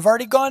mining. You've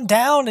already gone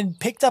down and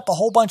picked up a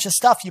whole bunch of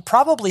stuff. You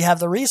probably have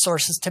the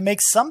resources to make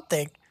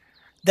something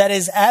that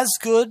is as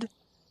good,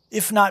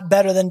 if not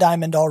better than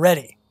diamond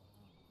already.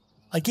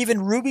 Like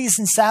even rubies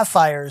and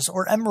sapphires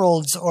or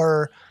emeralds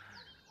or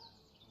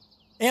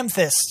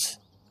amethyst.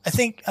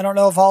 I don't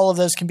know if all of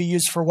those can be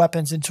used for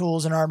weapons and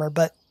tools and armor,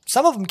 but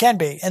some of them can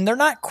be. And they're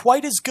not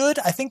quite as good.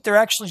 I think they're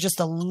actually just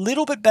a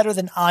little bit better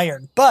than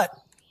iron. But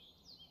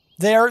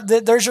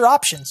there's your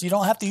options. You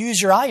don't have to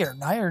use your iron.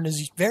 Iron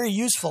is very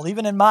useful,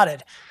 even in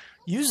modded.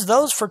 Use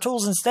those for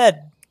tools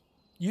instead.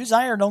 Use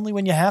iron only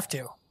when you have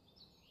to.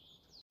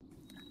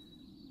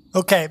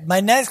 Okay,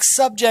 my next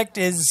subject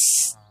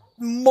is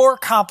more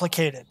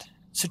complicated.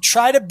 So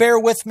try to bear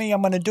with me.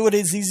 I'm going to do it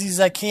as easy as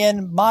I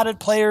can. Modded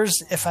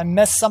players, if I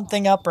mess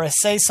something up or I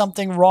say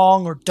something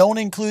wrong or don't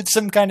include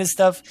some kind of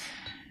stuff,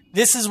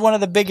 this is one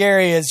of the big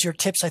areas your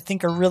tips I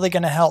think are really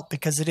going to help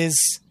because it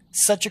is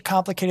such a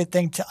complicated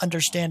thing to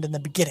understand in the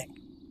beginning.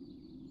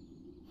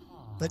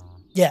 But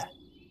yeah,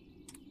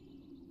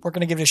 we're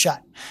going to give it a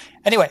shot.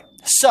 Anyway,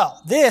 so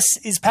this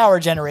is power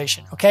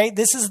generation, okay?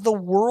 This is the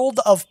world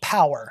of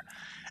power.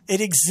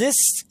 It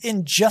exists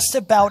in just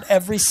about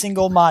every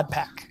single mod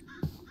pack.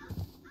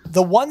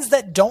 The ones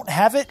that don't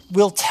have it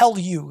will tell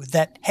you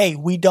that, hey,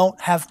 we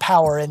don't have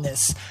power in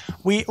this.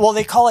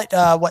 They call it,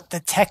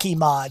 the techie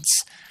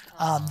mods.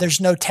 There's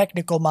no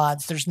technical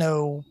mods. There's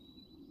no,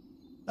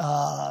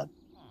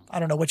 I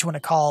don't know what you want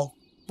to call,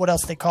 what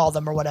else they call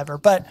them or whatever.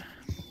 But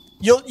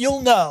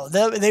you'll know.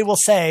 They will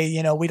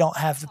say, we don't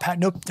have the power.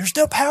 No, there's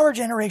no power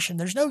generation.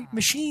 There's no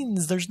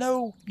machines. There's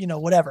no,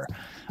 whatever.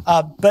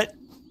 But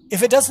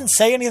if it doesn't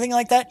say anything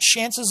like that,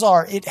 chances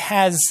are it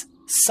has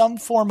some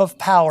form of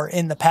power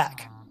in the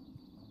pack.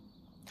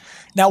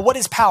 Now, what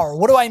is power?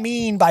 What do I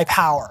mean by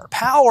power?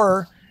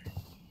 Power,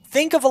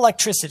 think of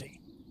electricity.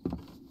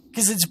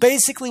 Because it's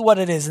basically what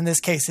it is in this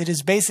case. It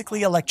is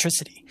basically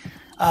electricity.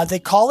 They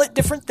call it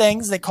different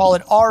things. They call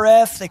it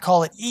RF. They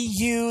call it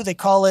EU. They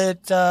call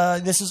it,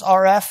 this is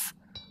RF.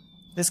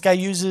 This guy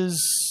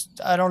uses,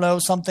 I don't know,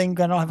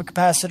 something. I don't have a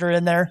capacitor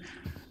in there.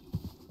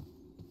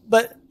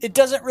 But it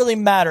doesn't really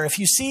matter. If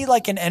you see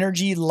like an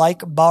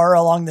energy-like bar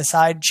along the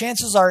side,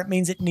 chances are it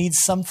means it needs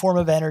some form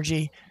of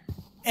energy.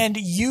 And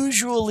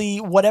usually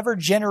whatever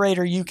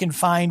generator you can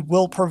find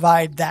will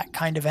provide that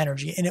kind of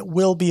energy. And it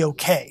will be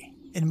okay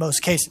in most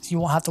cases. You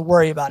won't have to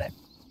worry about it.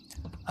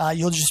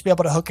 You'll just be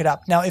able to hook it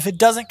up. Now, if it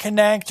doesn't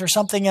connect or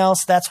something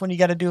else, that's when you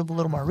got to do a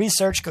little more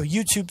research. Go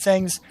YouTube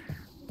things.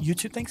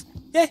 YouTube things?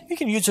 Yeah, you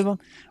can YouTube them.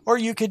 Or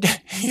you can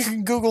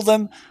Google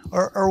them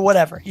or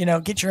whatever.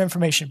 Get your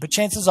information. But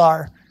chances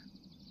are,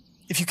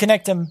 if you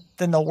connect them,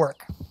 then they'll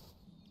work.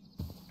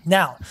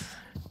 Now,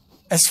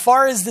 as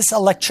far as this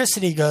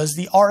electricity goes,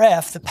 the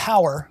RF, the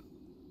power,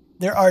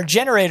 there are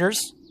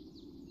generators.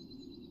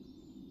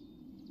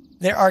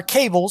 There are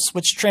cables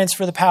which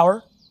transfer the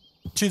power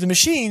to the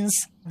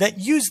machines that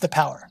use the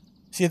power.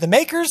 See, the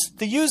makers,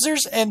 the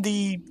users, and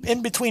the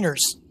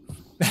in-betweeners.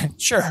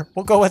 Sure,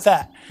 we'll go with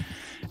that.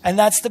 And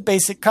that's the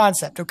basic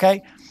concept,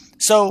 okay?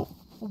 So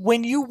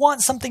when you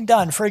want something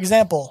done, for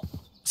example,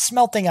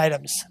 smelting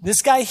items,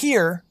 this guy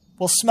here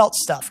will smelt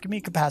stuff. Give me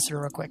a capacitor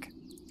real quick.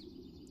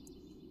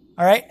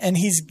 All right, and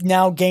he's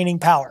now gaining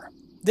power.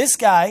 This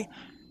guy,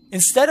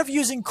 instead of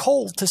using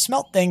coal to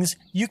smelt things,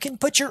 you can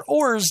put your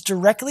ores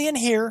directly in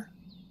here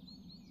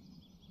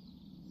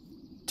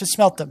to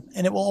smelt them,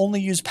 and it will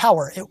only use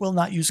power. It will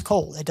not use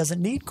coal. It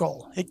doesn't need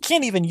coal. It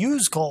can't even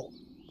use coal.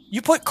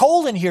 You put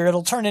coal in here,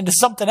 it'll turn into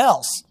something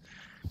else.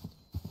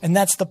 And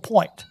that's the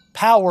point.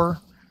 Power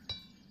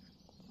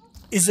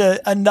is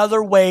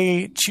another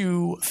way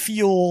to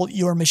fuel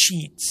your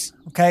machines,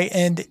 okay?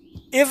 And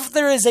if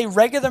there is a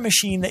regular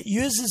machine that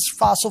uses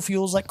fossil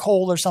fuels like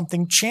coal or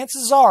something,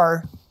 chances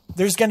are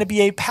there's going to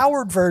be a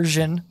powered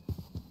version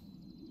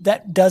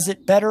that does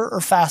it better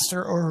or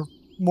faster or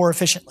more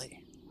efficiently.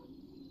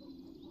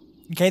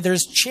 Okay,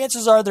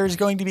 chances are there's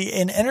going to be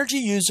an energy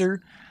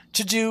user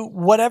to do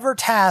whatever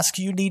task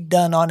you need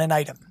done on an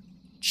item.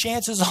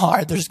 Chances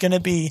are there's going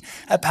to be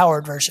a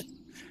powered version.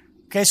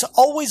 Okay, so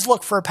always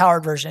look for a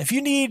powered version. If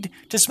you need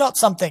to smelt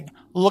something,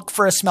 look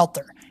for a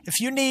smelter. If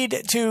you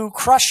need to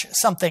crush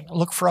something,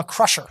 look for a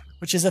crusher.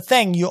 which is a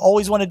thing you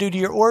always want to do to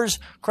your ores,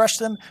 crush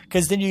them,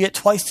 because then you get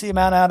twice the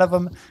amount out of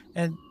them.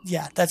 And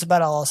yeah, that's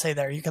about all I'll say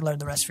there. You can learn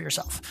the rest for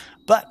yourself.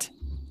 But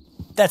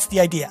that's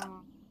the idea.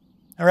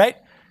 All right?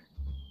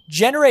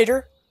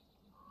 Generator,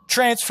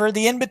 transfer,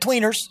 the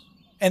in-betweeners,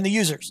 and the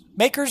users.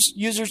 Makers,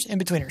 users,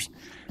 in-betweeners.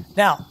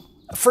 Now,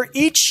 for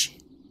each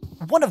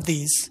one of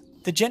these,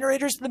 the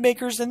generators, the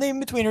makers, and the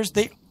in-betweeners,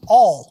 they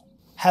all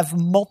have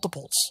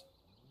multiples.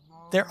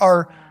 There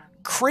are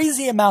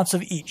crazy amounts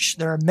of each.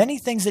 There are many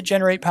things that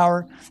generate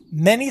power,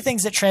 many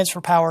things that transfer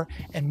power,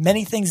 and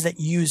many things that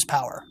use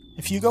power.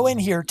 If you go in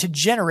here to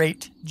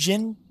generate,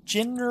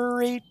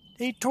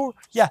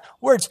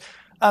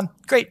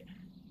 great.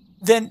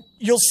 Then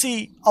you'll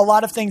see a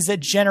lot of things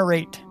that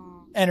generate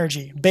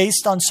energy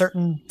based on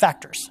certain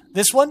factors.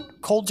 This one,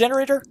 coal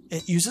generator,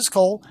 it uses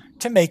coal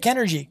to make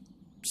energy.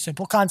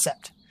 Simple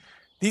concept.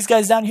 These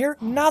guys down here,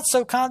 not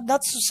so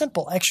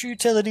simple. Extra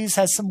utilities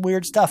has some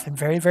weird stuff and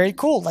very, very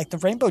cool, like the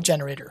rainbow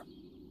generator.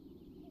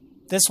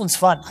 This one's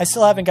fun. I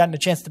still haven't gotten a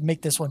chance to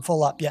make this one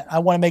full up yet. I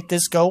want to make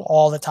this go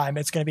all the time.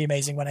 It's going to be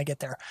amazing when I get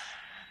there,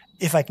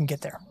 if I can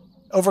get there.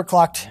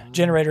 Overclocked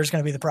generator is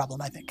going to be the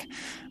problem, I think.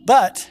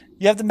 But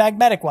you have the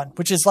magnetic one,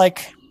 which is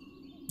like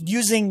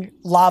using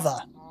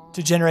lava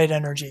to generate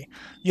energy.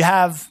 You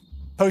have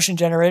potion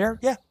generator,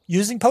 yeah,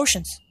 using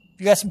potions.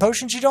 If you got some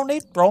potions you don't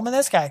need, throw them in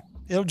this guy.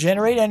 It'll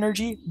generate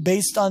energy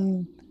based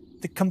on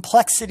the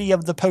complexity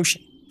of the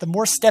potion. The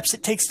more steps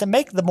it takes to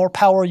make, the more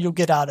power you'll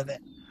get out of it.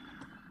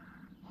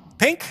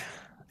 Pink,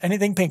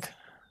 anything pink.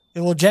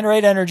 It will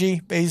generate energy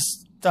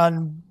based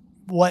on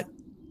what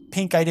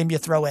pink item you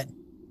throw in.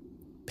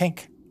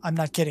 Pink. I'm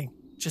not kidding.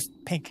 Just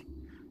pink.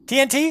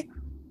 TNT,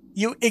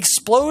 you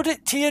explode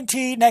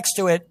TNT next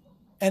to it,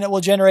 and it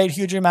will generate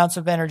huge amounts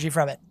of energy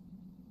from it.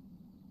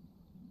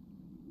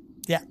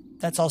 Yeah,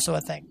 that's also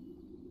a thing.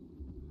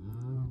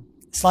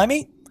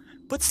 Slimy?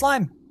 Put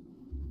slime.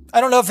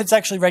 I don't know if it's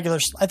actually regular.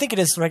 I think it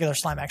is regular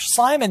slime, actually.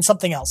 Slime and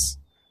something else.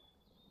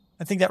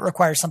 I think that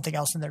requires something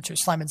else in there too.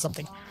 Slime and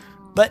something.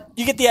 But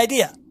you get the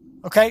idea,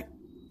 okay?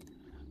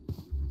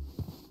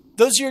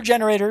 Those are your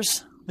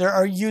generators. There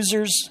are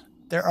users.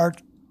 There are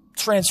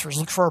transfers.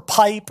 Look for a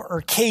pipe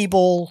or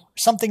cable,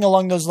 something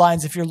along those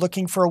lines. If you're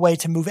looking for a way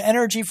to move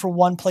energy from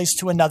one place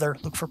to another,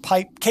 look for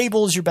pipe.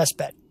 Cable is your best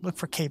bet. Look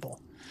for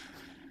cable.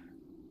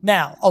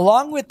 Now,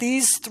 along with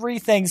these three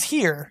things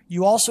here,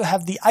 you also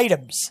have the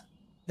items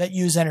that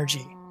use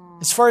energy.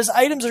 As far as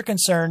items are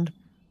concerned,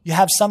 you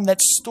have some that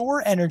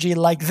store energy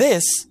like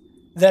this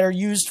that are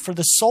used for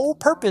the sole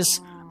purpose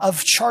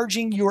of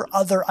charging your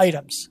other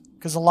items.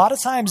 Because a lot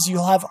of times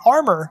you'll have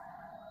armor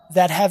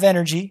that have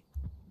energy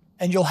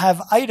and you'll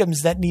have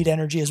items that need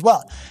energy as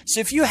well. So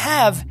if you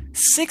have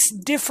 6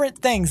 different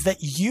things that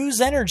use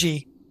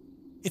energy,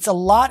 it's a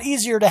lot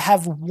easier to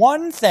have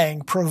one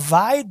thing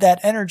provide that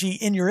energy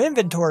in your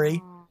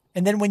inventory,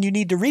 and then when you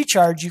need to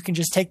recharge, you can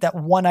just take that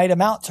one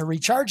item out to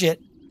recharge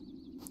it,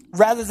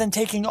 rather than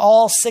taking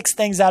all 6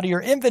 things out of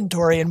your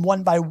inventory and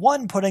one by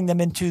one putting them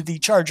into the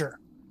charger.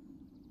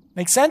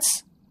 Make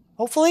sense?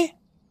 Hopefully?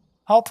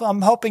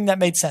 I'm hoping that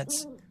made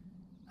sense.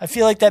 I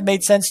feel like that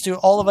made sense to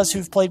all of us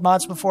who've played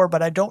mods before,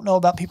 but I don't know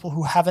about people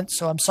who haven't,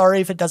 so I'm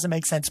sorry if it doesn't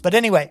make sense. But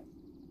anyway,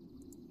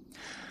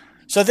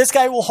 so this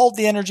guy will hold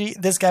the energy,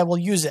 this guy will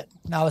use it.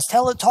 Now I was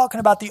talking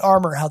about the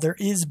armor, how there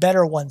is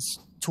better ones.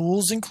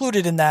 Tools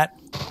included in that.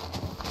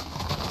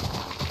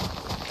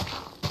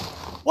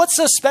 What's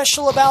so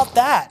special about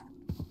that?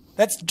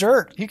 That's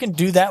dirt. You can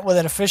do that with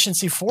an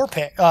efficiency 4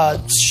 pick,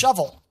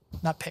 shovel.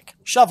 Not pick,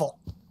 shovel.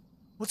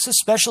 What's so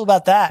special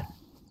about that?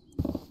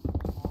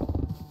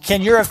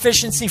 Can your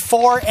efficiency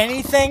 4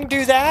 anything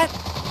do that?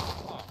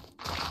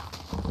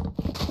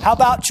 How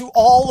about to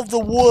all of the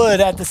wood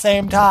at the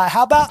same time?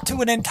 How about to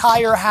an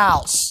entire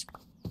house?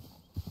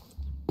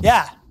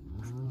 Yeah.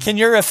 Can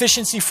your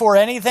efficiency 4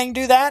 anything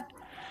do that?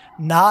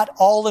 Not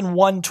all in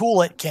one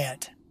tool it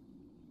can't.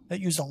 That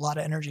used a lot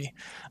of energy.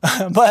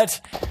 But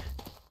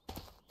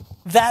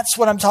that's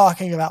what I'm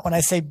talking about when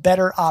I say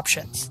better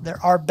options. There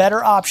are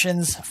better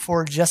options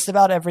for just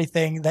about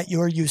everything that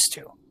you're used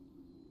to.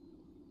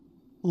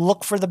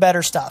 Look for the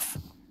better stuff.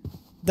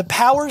 The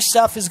power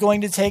stuff is going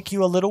to take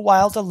you a little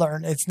while to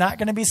learn. It's not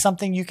going to be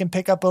something you can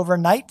pick up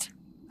overnight,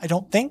 I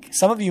don't think.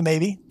 Some of you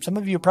maybe. Some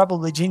of you are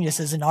probably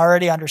geniuses and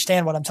already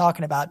understand what I'm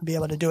talking about and be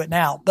able to do it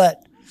now. But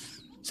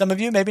some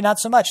of you maybe not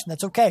so much, and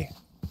that's okay.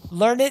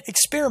 Learn it,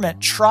 experiment,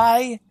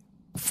 try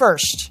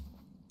first.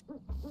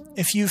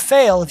 If you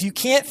fail, if you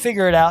can't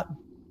figure it out,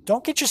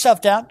 don't get yourself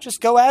down. Just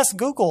go ask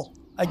Google.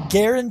 I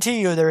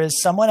guarantee you there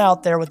is someone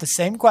out there with the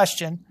same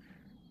question,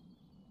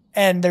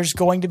 and there's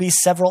going to be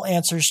several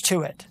answers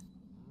to it.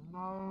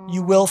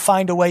 You will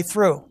find a way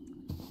through.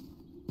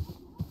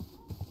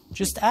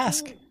 Just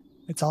ask.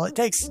 It's all it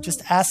takes.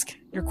 Just ask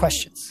your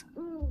questions.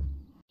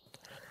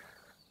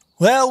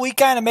 Well, we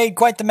kind of made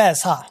quite the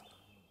mess, huh?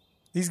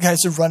 These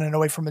guys are running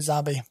away from a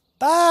zombie.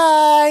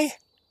 Bye!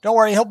 Don't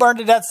worry, he'll burn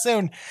to death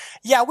soon.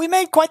 Yeah, we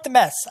made quite the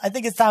mess. I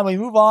think it's time we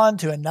move on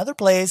to another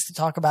place to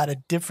talk about a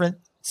different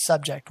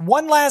subject.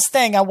 One last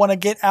thing I want to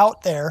get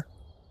out there,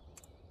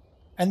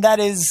 and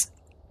that is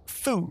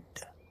food.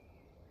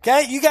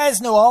 Okay, you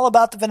guys know all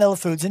about the vanilla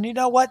foods, and you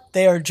know what?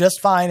 They are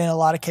just fine in a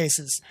lot of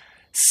cases.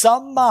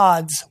 Some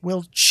mods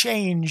will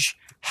change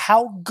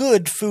how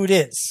good food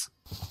is.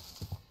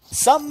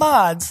 Some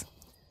mods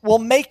will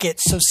make it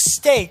so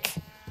steak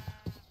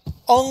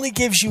only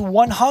gives you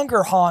 1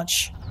 hunger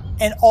haunch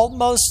and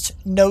almost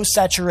no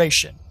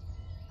saturation.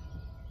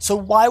 So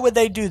why would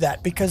they do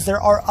that? Because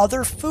there are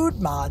other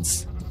food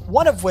mods,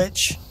 one of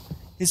which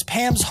is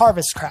Pam's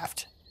Harvest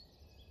Craft.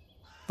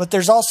 But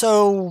there's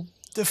also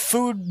the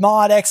Food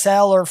Mod XL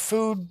or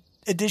Food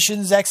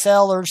Editions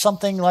XL or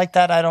something like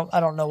that. I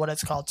don't know what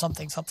it's called.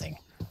 Something.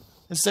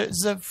 Is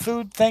there a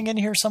food thing in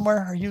here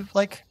somewhere? Are you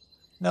like...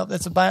 No,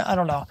 that's I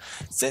don't know.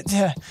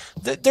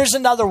 There's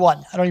another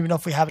one. I don't even know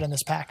if we have it in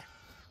this pack.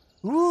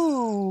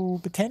 Ooh,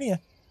 Botania.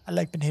 I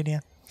like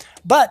Botania.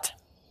 But,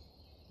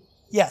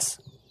 yes,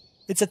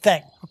 it's a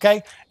thing,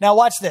 okay? Now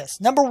watch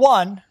this. Number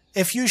 1,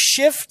 if you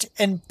shift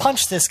and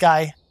punch this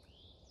guy...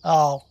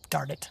 Oh,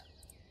 darn it.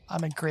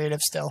 I'm in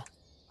creative still.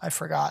 I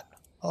forgot.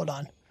 Hold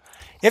on.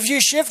 If you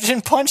shift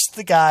and punch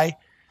the guy,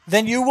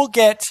 then you will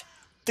get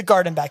the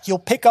garden back. You'll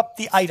pick up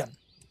the item,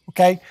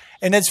 okay?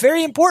 And it's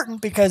very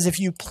important because if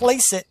you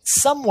place it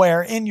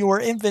somewhere in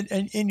your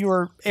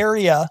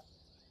area,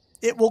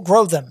 it will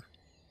grow them.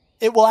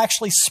 It will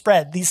actually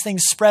spread. These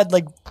things spread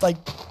like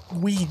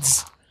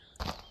weeds.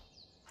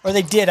 Or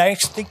they did. I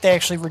actually think they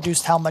actually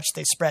reduced how much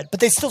they spread.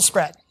 But they still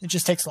spread. It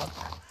just takes longer.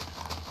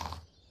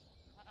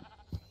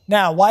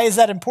 Now, why is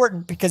that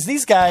important? Because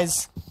these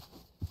guys...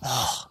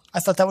 Oh, I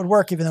thought that would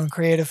work even though I'm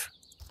creative.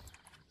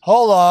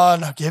 Hold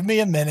on. Give me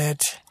a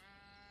minute.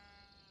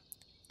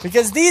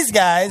 Because these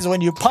guys,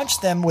 when you punch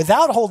them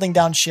without holding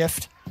down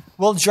shift,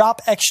 will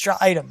drop extra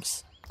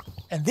items.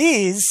 And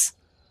these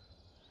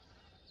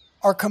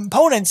are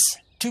components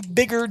to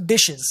bigger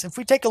dishes. If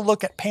we take a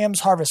look at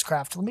Pam's Harvest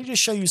Craft, let me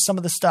just show you some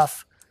of the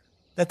stuff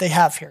that they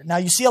have here. Now,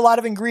 you see a lot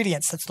of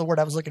ingredients. That's the word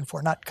I was looking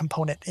for, not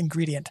component,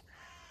 ingredient.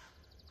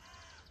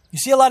 You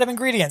see a lot of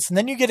ingredients, and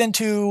then you get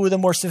into the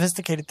more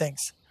sophisticated things,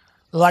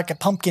 like a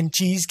pumpkin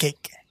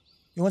cheesecake.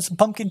 You want some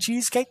pumpkin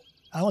cheesecake?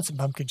 I want some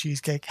pumpkin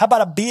cheesecake. How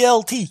about a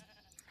BLT?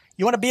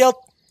 You want a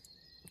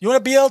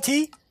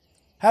BLT?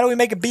 How do we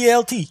make a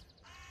BLT?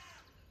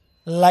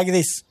 Like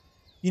this.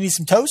 You need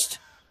some toast?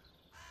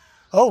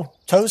 Oh,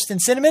 toast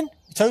and cinnamon?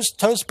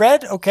 Toast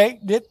bread? Okay.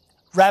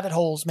 Rabbit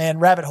holes, man.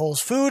 Rabbit holes.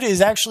 Food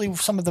is actually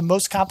some of the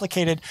most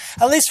complicated,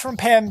 at least from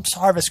Pam's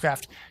Harvest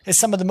Craft, is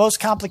some of the most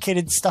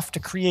complicated stuff to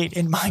create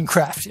in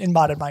Minecraft, in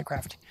modded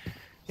Minecraft.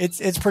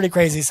 It's pretty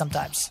crazy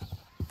sometimes.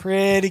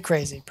 Pretty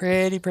crazy.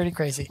 Pretty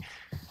crazy.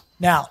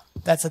 Now,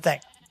 that's the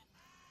thing.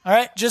 All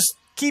right, just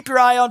keep your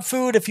eye on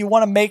food. If you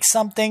want to make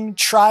something,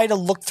 try to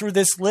look through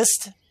this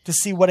list to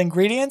see what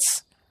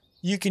ingredients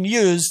you can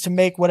use to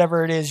make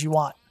whatever it is you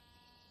want.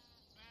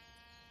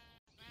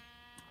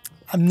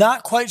 I'm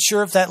not quite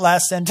sure if that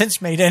last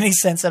sentence made any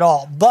sense at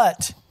all,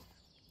 but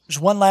there's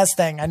one last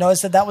thing. I know I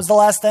said that was the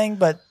last thing,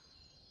 but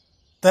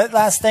that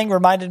last thing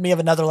reminded me of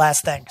another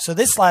last thing. So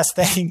this last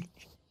thing...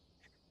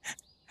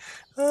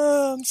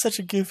 Oh, I'm such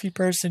a goofy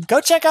person.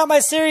 Go check out my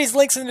series.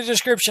 Links in the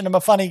description. I'm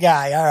a funny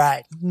guy. All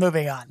right,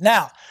 moving on.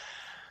 Now,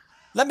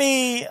 let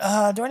me... do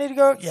I need to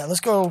go? Yeah,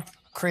 let's go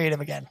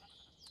creative again.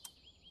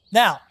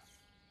 Now,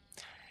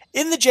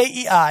 in the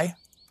JEI,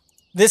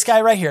 this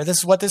guy right here, this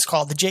is what this is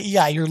called, the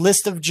JEI, your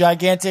list of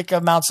gigantic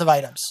amounts of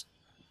items.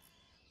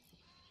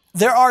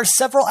 There are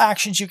several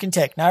actions you can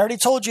take. Now, I already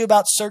told you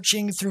about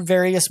searching through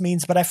various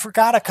means, but I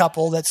forgot a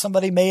couple that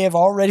somebody may have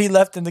already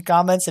left in the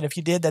comments, and if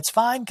you did, that's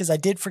fine, because I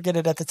did forget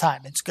it at the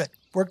time. It's good.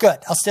 We're good.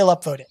 I'll still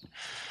upvote it.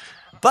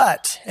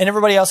 But, and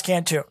everybody else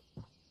can too.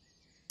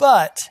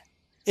 But,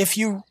 if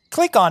you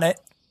click on it,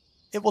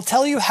 it will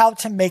tell you how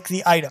to make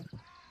the item.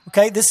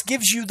 Okay? This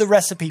gives you the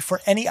recipe for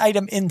any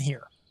item in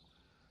here.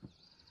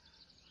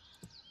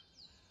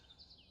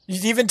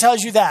 It even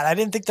tells you that. I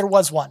didn't think there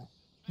was one.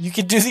 You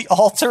could do the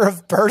altar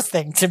of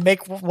birthing to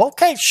make...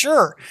 Okay,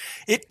 sure.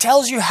 It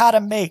tells you how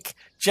to make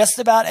just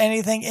about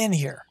anything in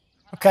here.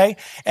 Okay?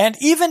 And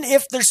even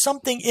if there's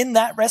something in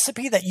that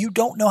recipe that you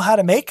don't know how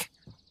to make,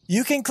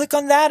 you can click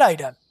on that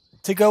item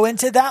to go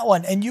into that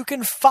one. And you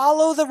can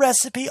follow the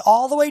recipe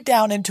all the way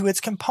down into its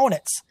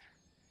components.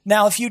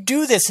 Now, if you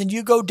do this and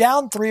you go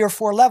down 3 or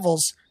 4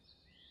 levels,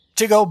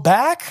 to go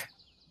back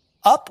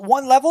up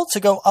 1 level, to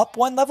go up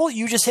 1 level,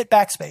 you just hit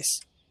backspace.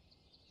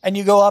 And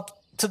you go up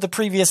to the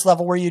previous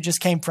level where you just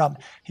came from.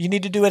 You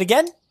need to do it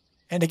again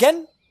and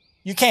again.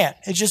 You can't.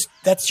 It's just,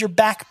 that's your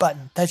back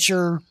button. That's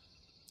your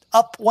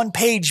up 1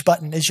 page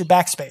button is your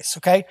backspace.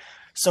 Okay.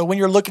 So when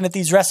you're looking at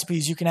these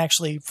recipes, you can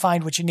actually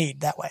find what you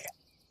need that way.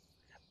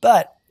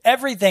 But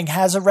everything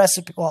has a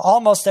recipe. Well,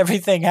 almost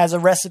everything has a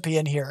recipe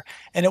in here,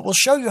 and it will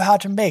show you how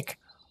to make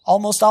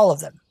almost all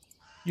of them.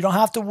 You don't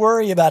have to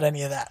worry about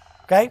any of that.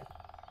 Okay.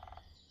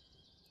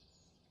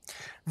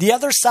 The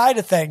other side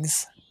of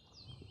things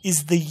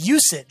is the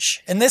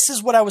usage. And this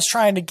is what I was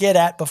trying to get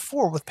at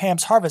before with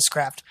Pam's Harvest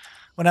Craft.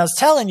 When I was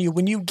telling you,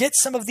 when you get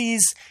some of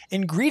these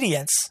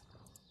ingredients,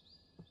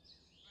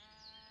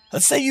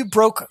 let's say you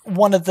broke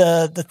one of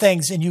the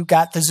things and you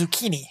got the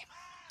zucchini.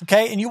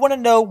 Okay, and you want to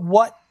know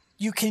what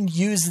you can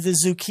use the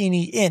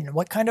zucchini in.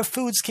 What kind of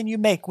foods can you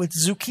make with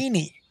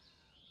zucchini?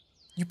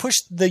 You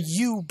push the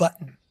U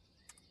button.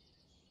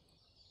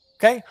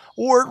 Okay,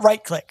 or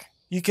right click.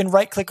 You can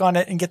right click on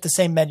it and get the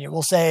same menu.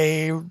 We'll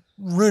say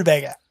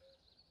rutabaga.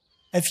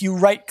 If you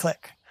right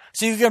click.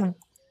 So you can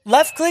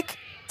left click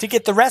to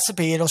get the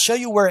recipe. It'll show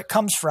you where it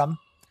comes from.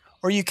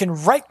 Or you can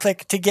right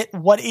click to get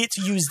what it's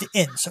used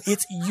in. So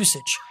its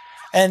usage.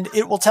 And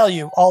it will tell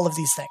you all of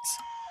these things.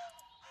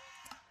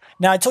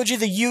 Now I told you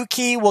the U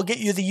key will get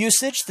you the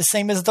usage, the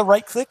same as the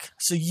right click.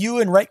 So U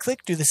and right click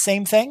do the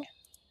same thing.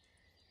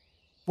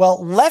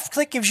 Well, left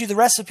click gives you the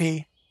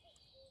recipe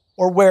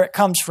or where it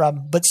comes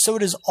from, but so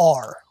does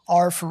R.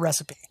 R for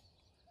recipe,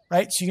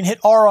 right? So you can hit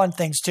R on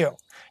things too.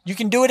 You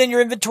can do it in your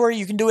inventory.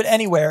 You can do it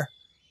anywhere.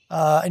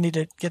 I need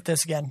to get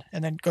this again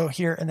and then go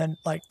here and then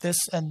like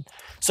this. And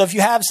so if you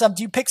have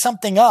something, you pick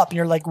something up and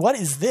you're like, what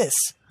is this?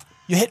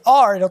 You hit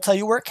R, it'll tell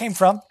you where it came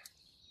from.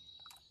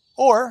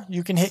 Or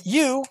you can hit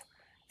U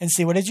and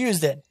see what it's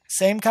used in.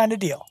 Same kind of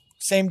deal.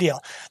 Same deal.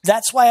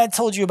 That's why I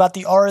told you about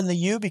the R and the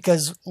U,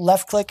 because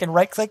left click and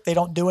right click, they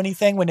don't do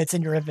anything when it's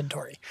in your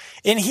inventory.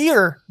 In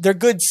here, they're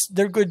good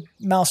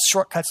mouse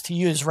shortcuts to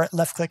use, right?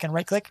 Left click and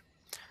right click,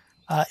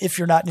 if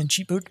you're not in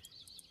cheat mode.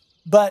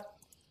 But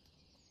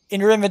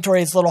in your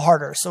inventory, it's a little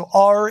harder. So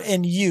R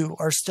and U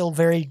are still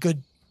very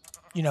good,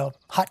 you know,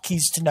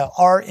 hotkeys to know.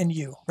 R and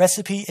U,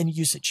 recipe and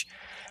usage.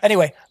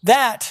 Anyway,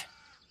 that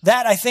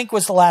I think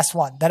was the last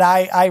one that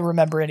I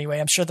remember anyway.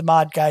 I'm sure the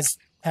mod guys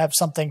have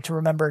something to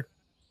remember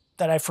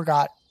that I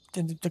forgot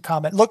in the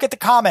comment. Look at the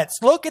comments.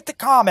 Look at the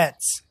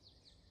comments.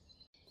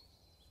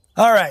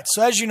 All right.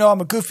 So as you know, I'm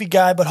a goofy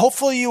guy, but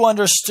hopefully you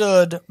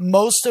understood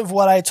most of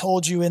what I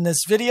told you in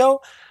this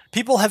video.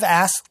 People have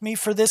asked me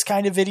for this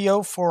kind of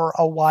video for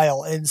a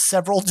while in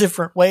several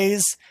different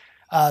ways.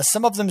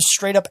 Some of them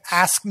straight up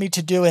ask me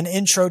to do an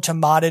intro to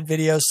modded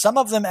videos. Some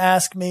of them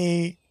ask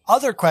me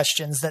other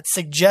questions that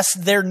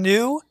suggest they're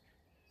new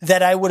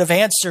that I would have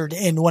answered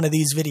in one of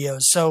these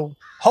videos. So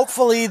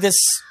hopefully this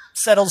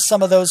settles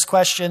some of those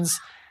questions,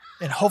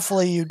 and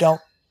hopefully you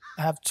don't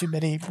have too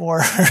many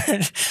more.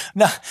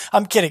 No,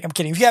 I'm kidding.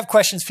 If you have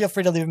questions, feel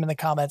free to leave them in the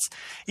comments.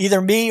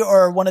 Either me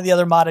or one of the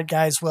other modded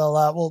guys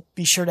will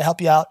be sure to help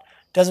you out.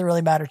 Doesn't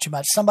really matter too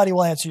much. Somebody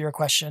will answer your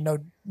question,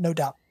 no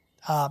doubt.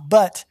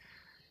 But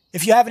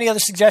if you have any other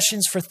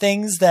suggestions for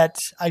things that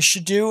I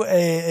should do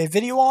a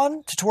video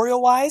on,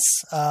 tutorial-wise,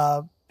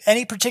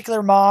 any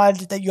particular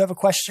mod that you have a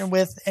question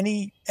with,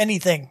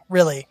 anything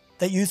really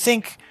that you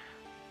think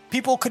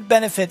people could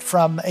benefit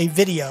from a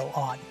video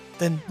on,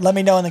 then let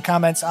me know in the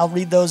comments. I'll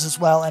read those as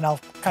well, and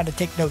I'll kind of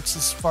take notes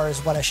as far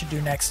as what I should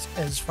do next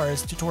as far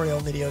as tutorial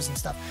videos and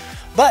stuff.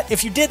 But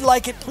if you did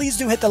like it, please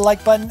do hit the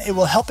like button. It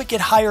will help it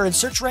get higher in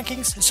search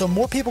rankings so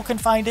more people can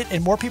find it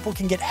and more people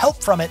can get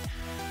help from it.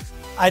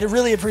 I'd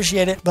really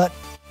appreciate it, but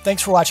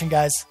thanks for watching,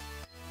 guys.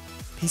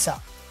 Peace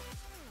out.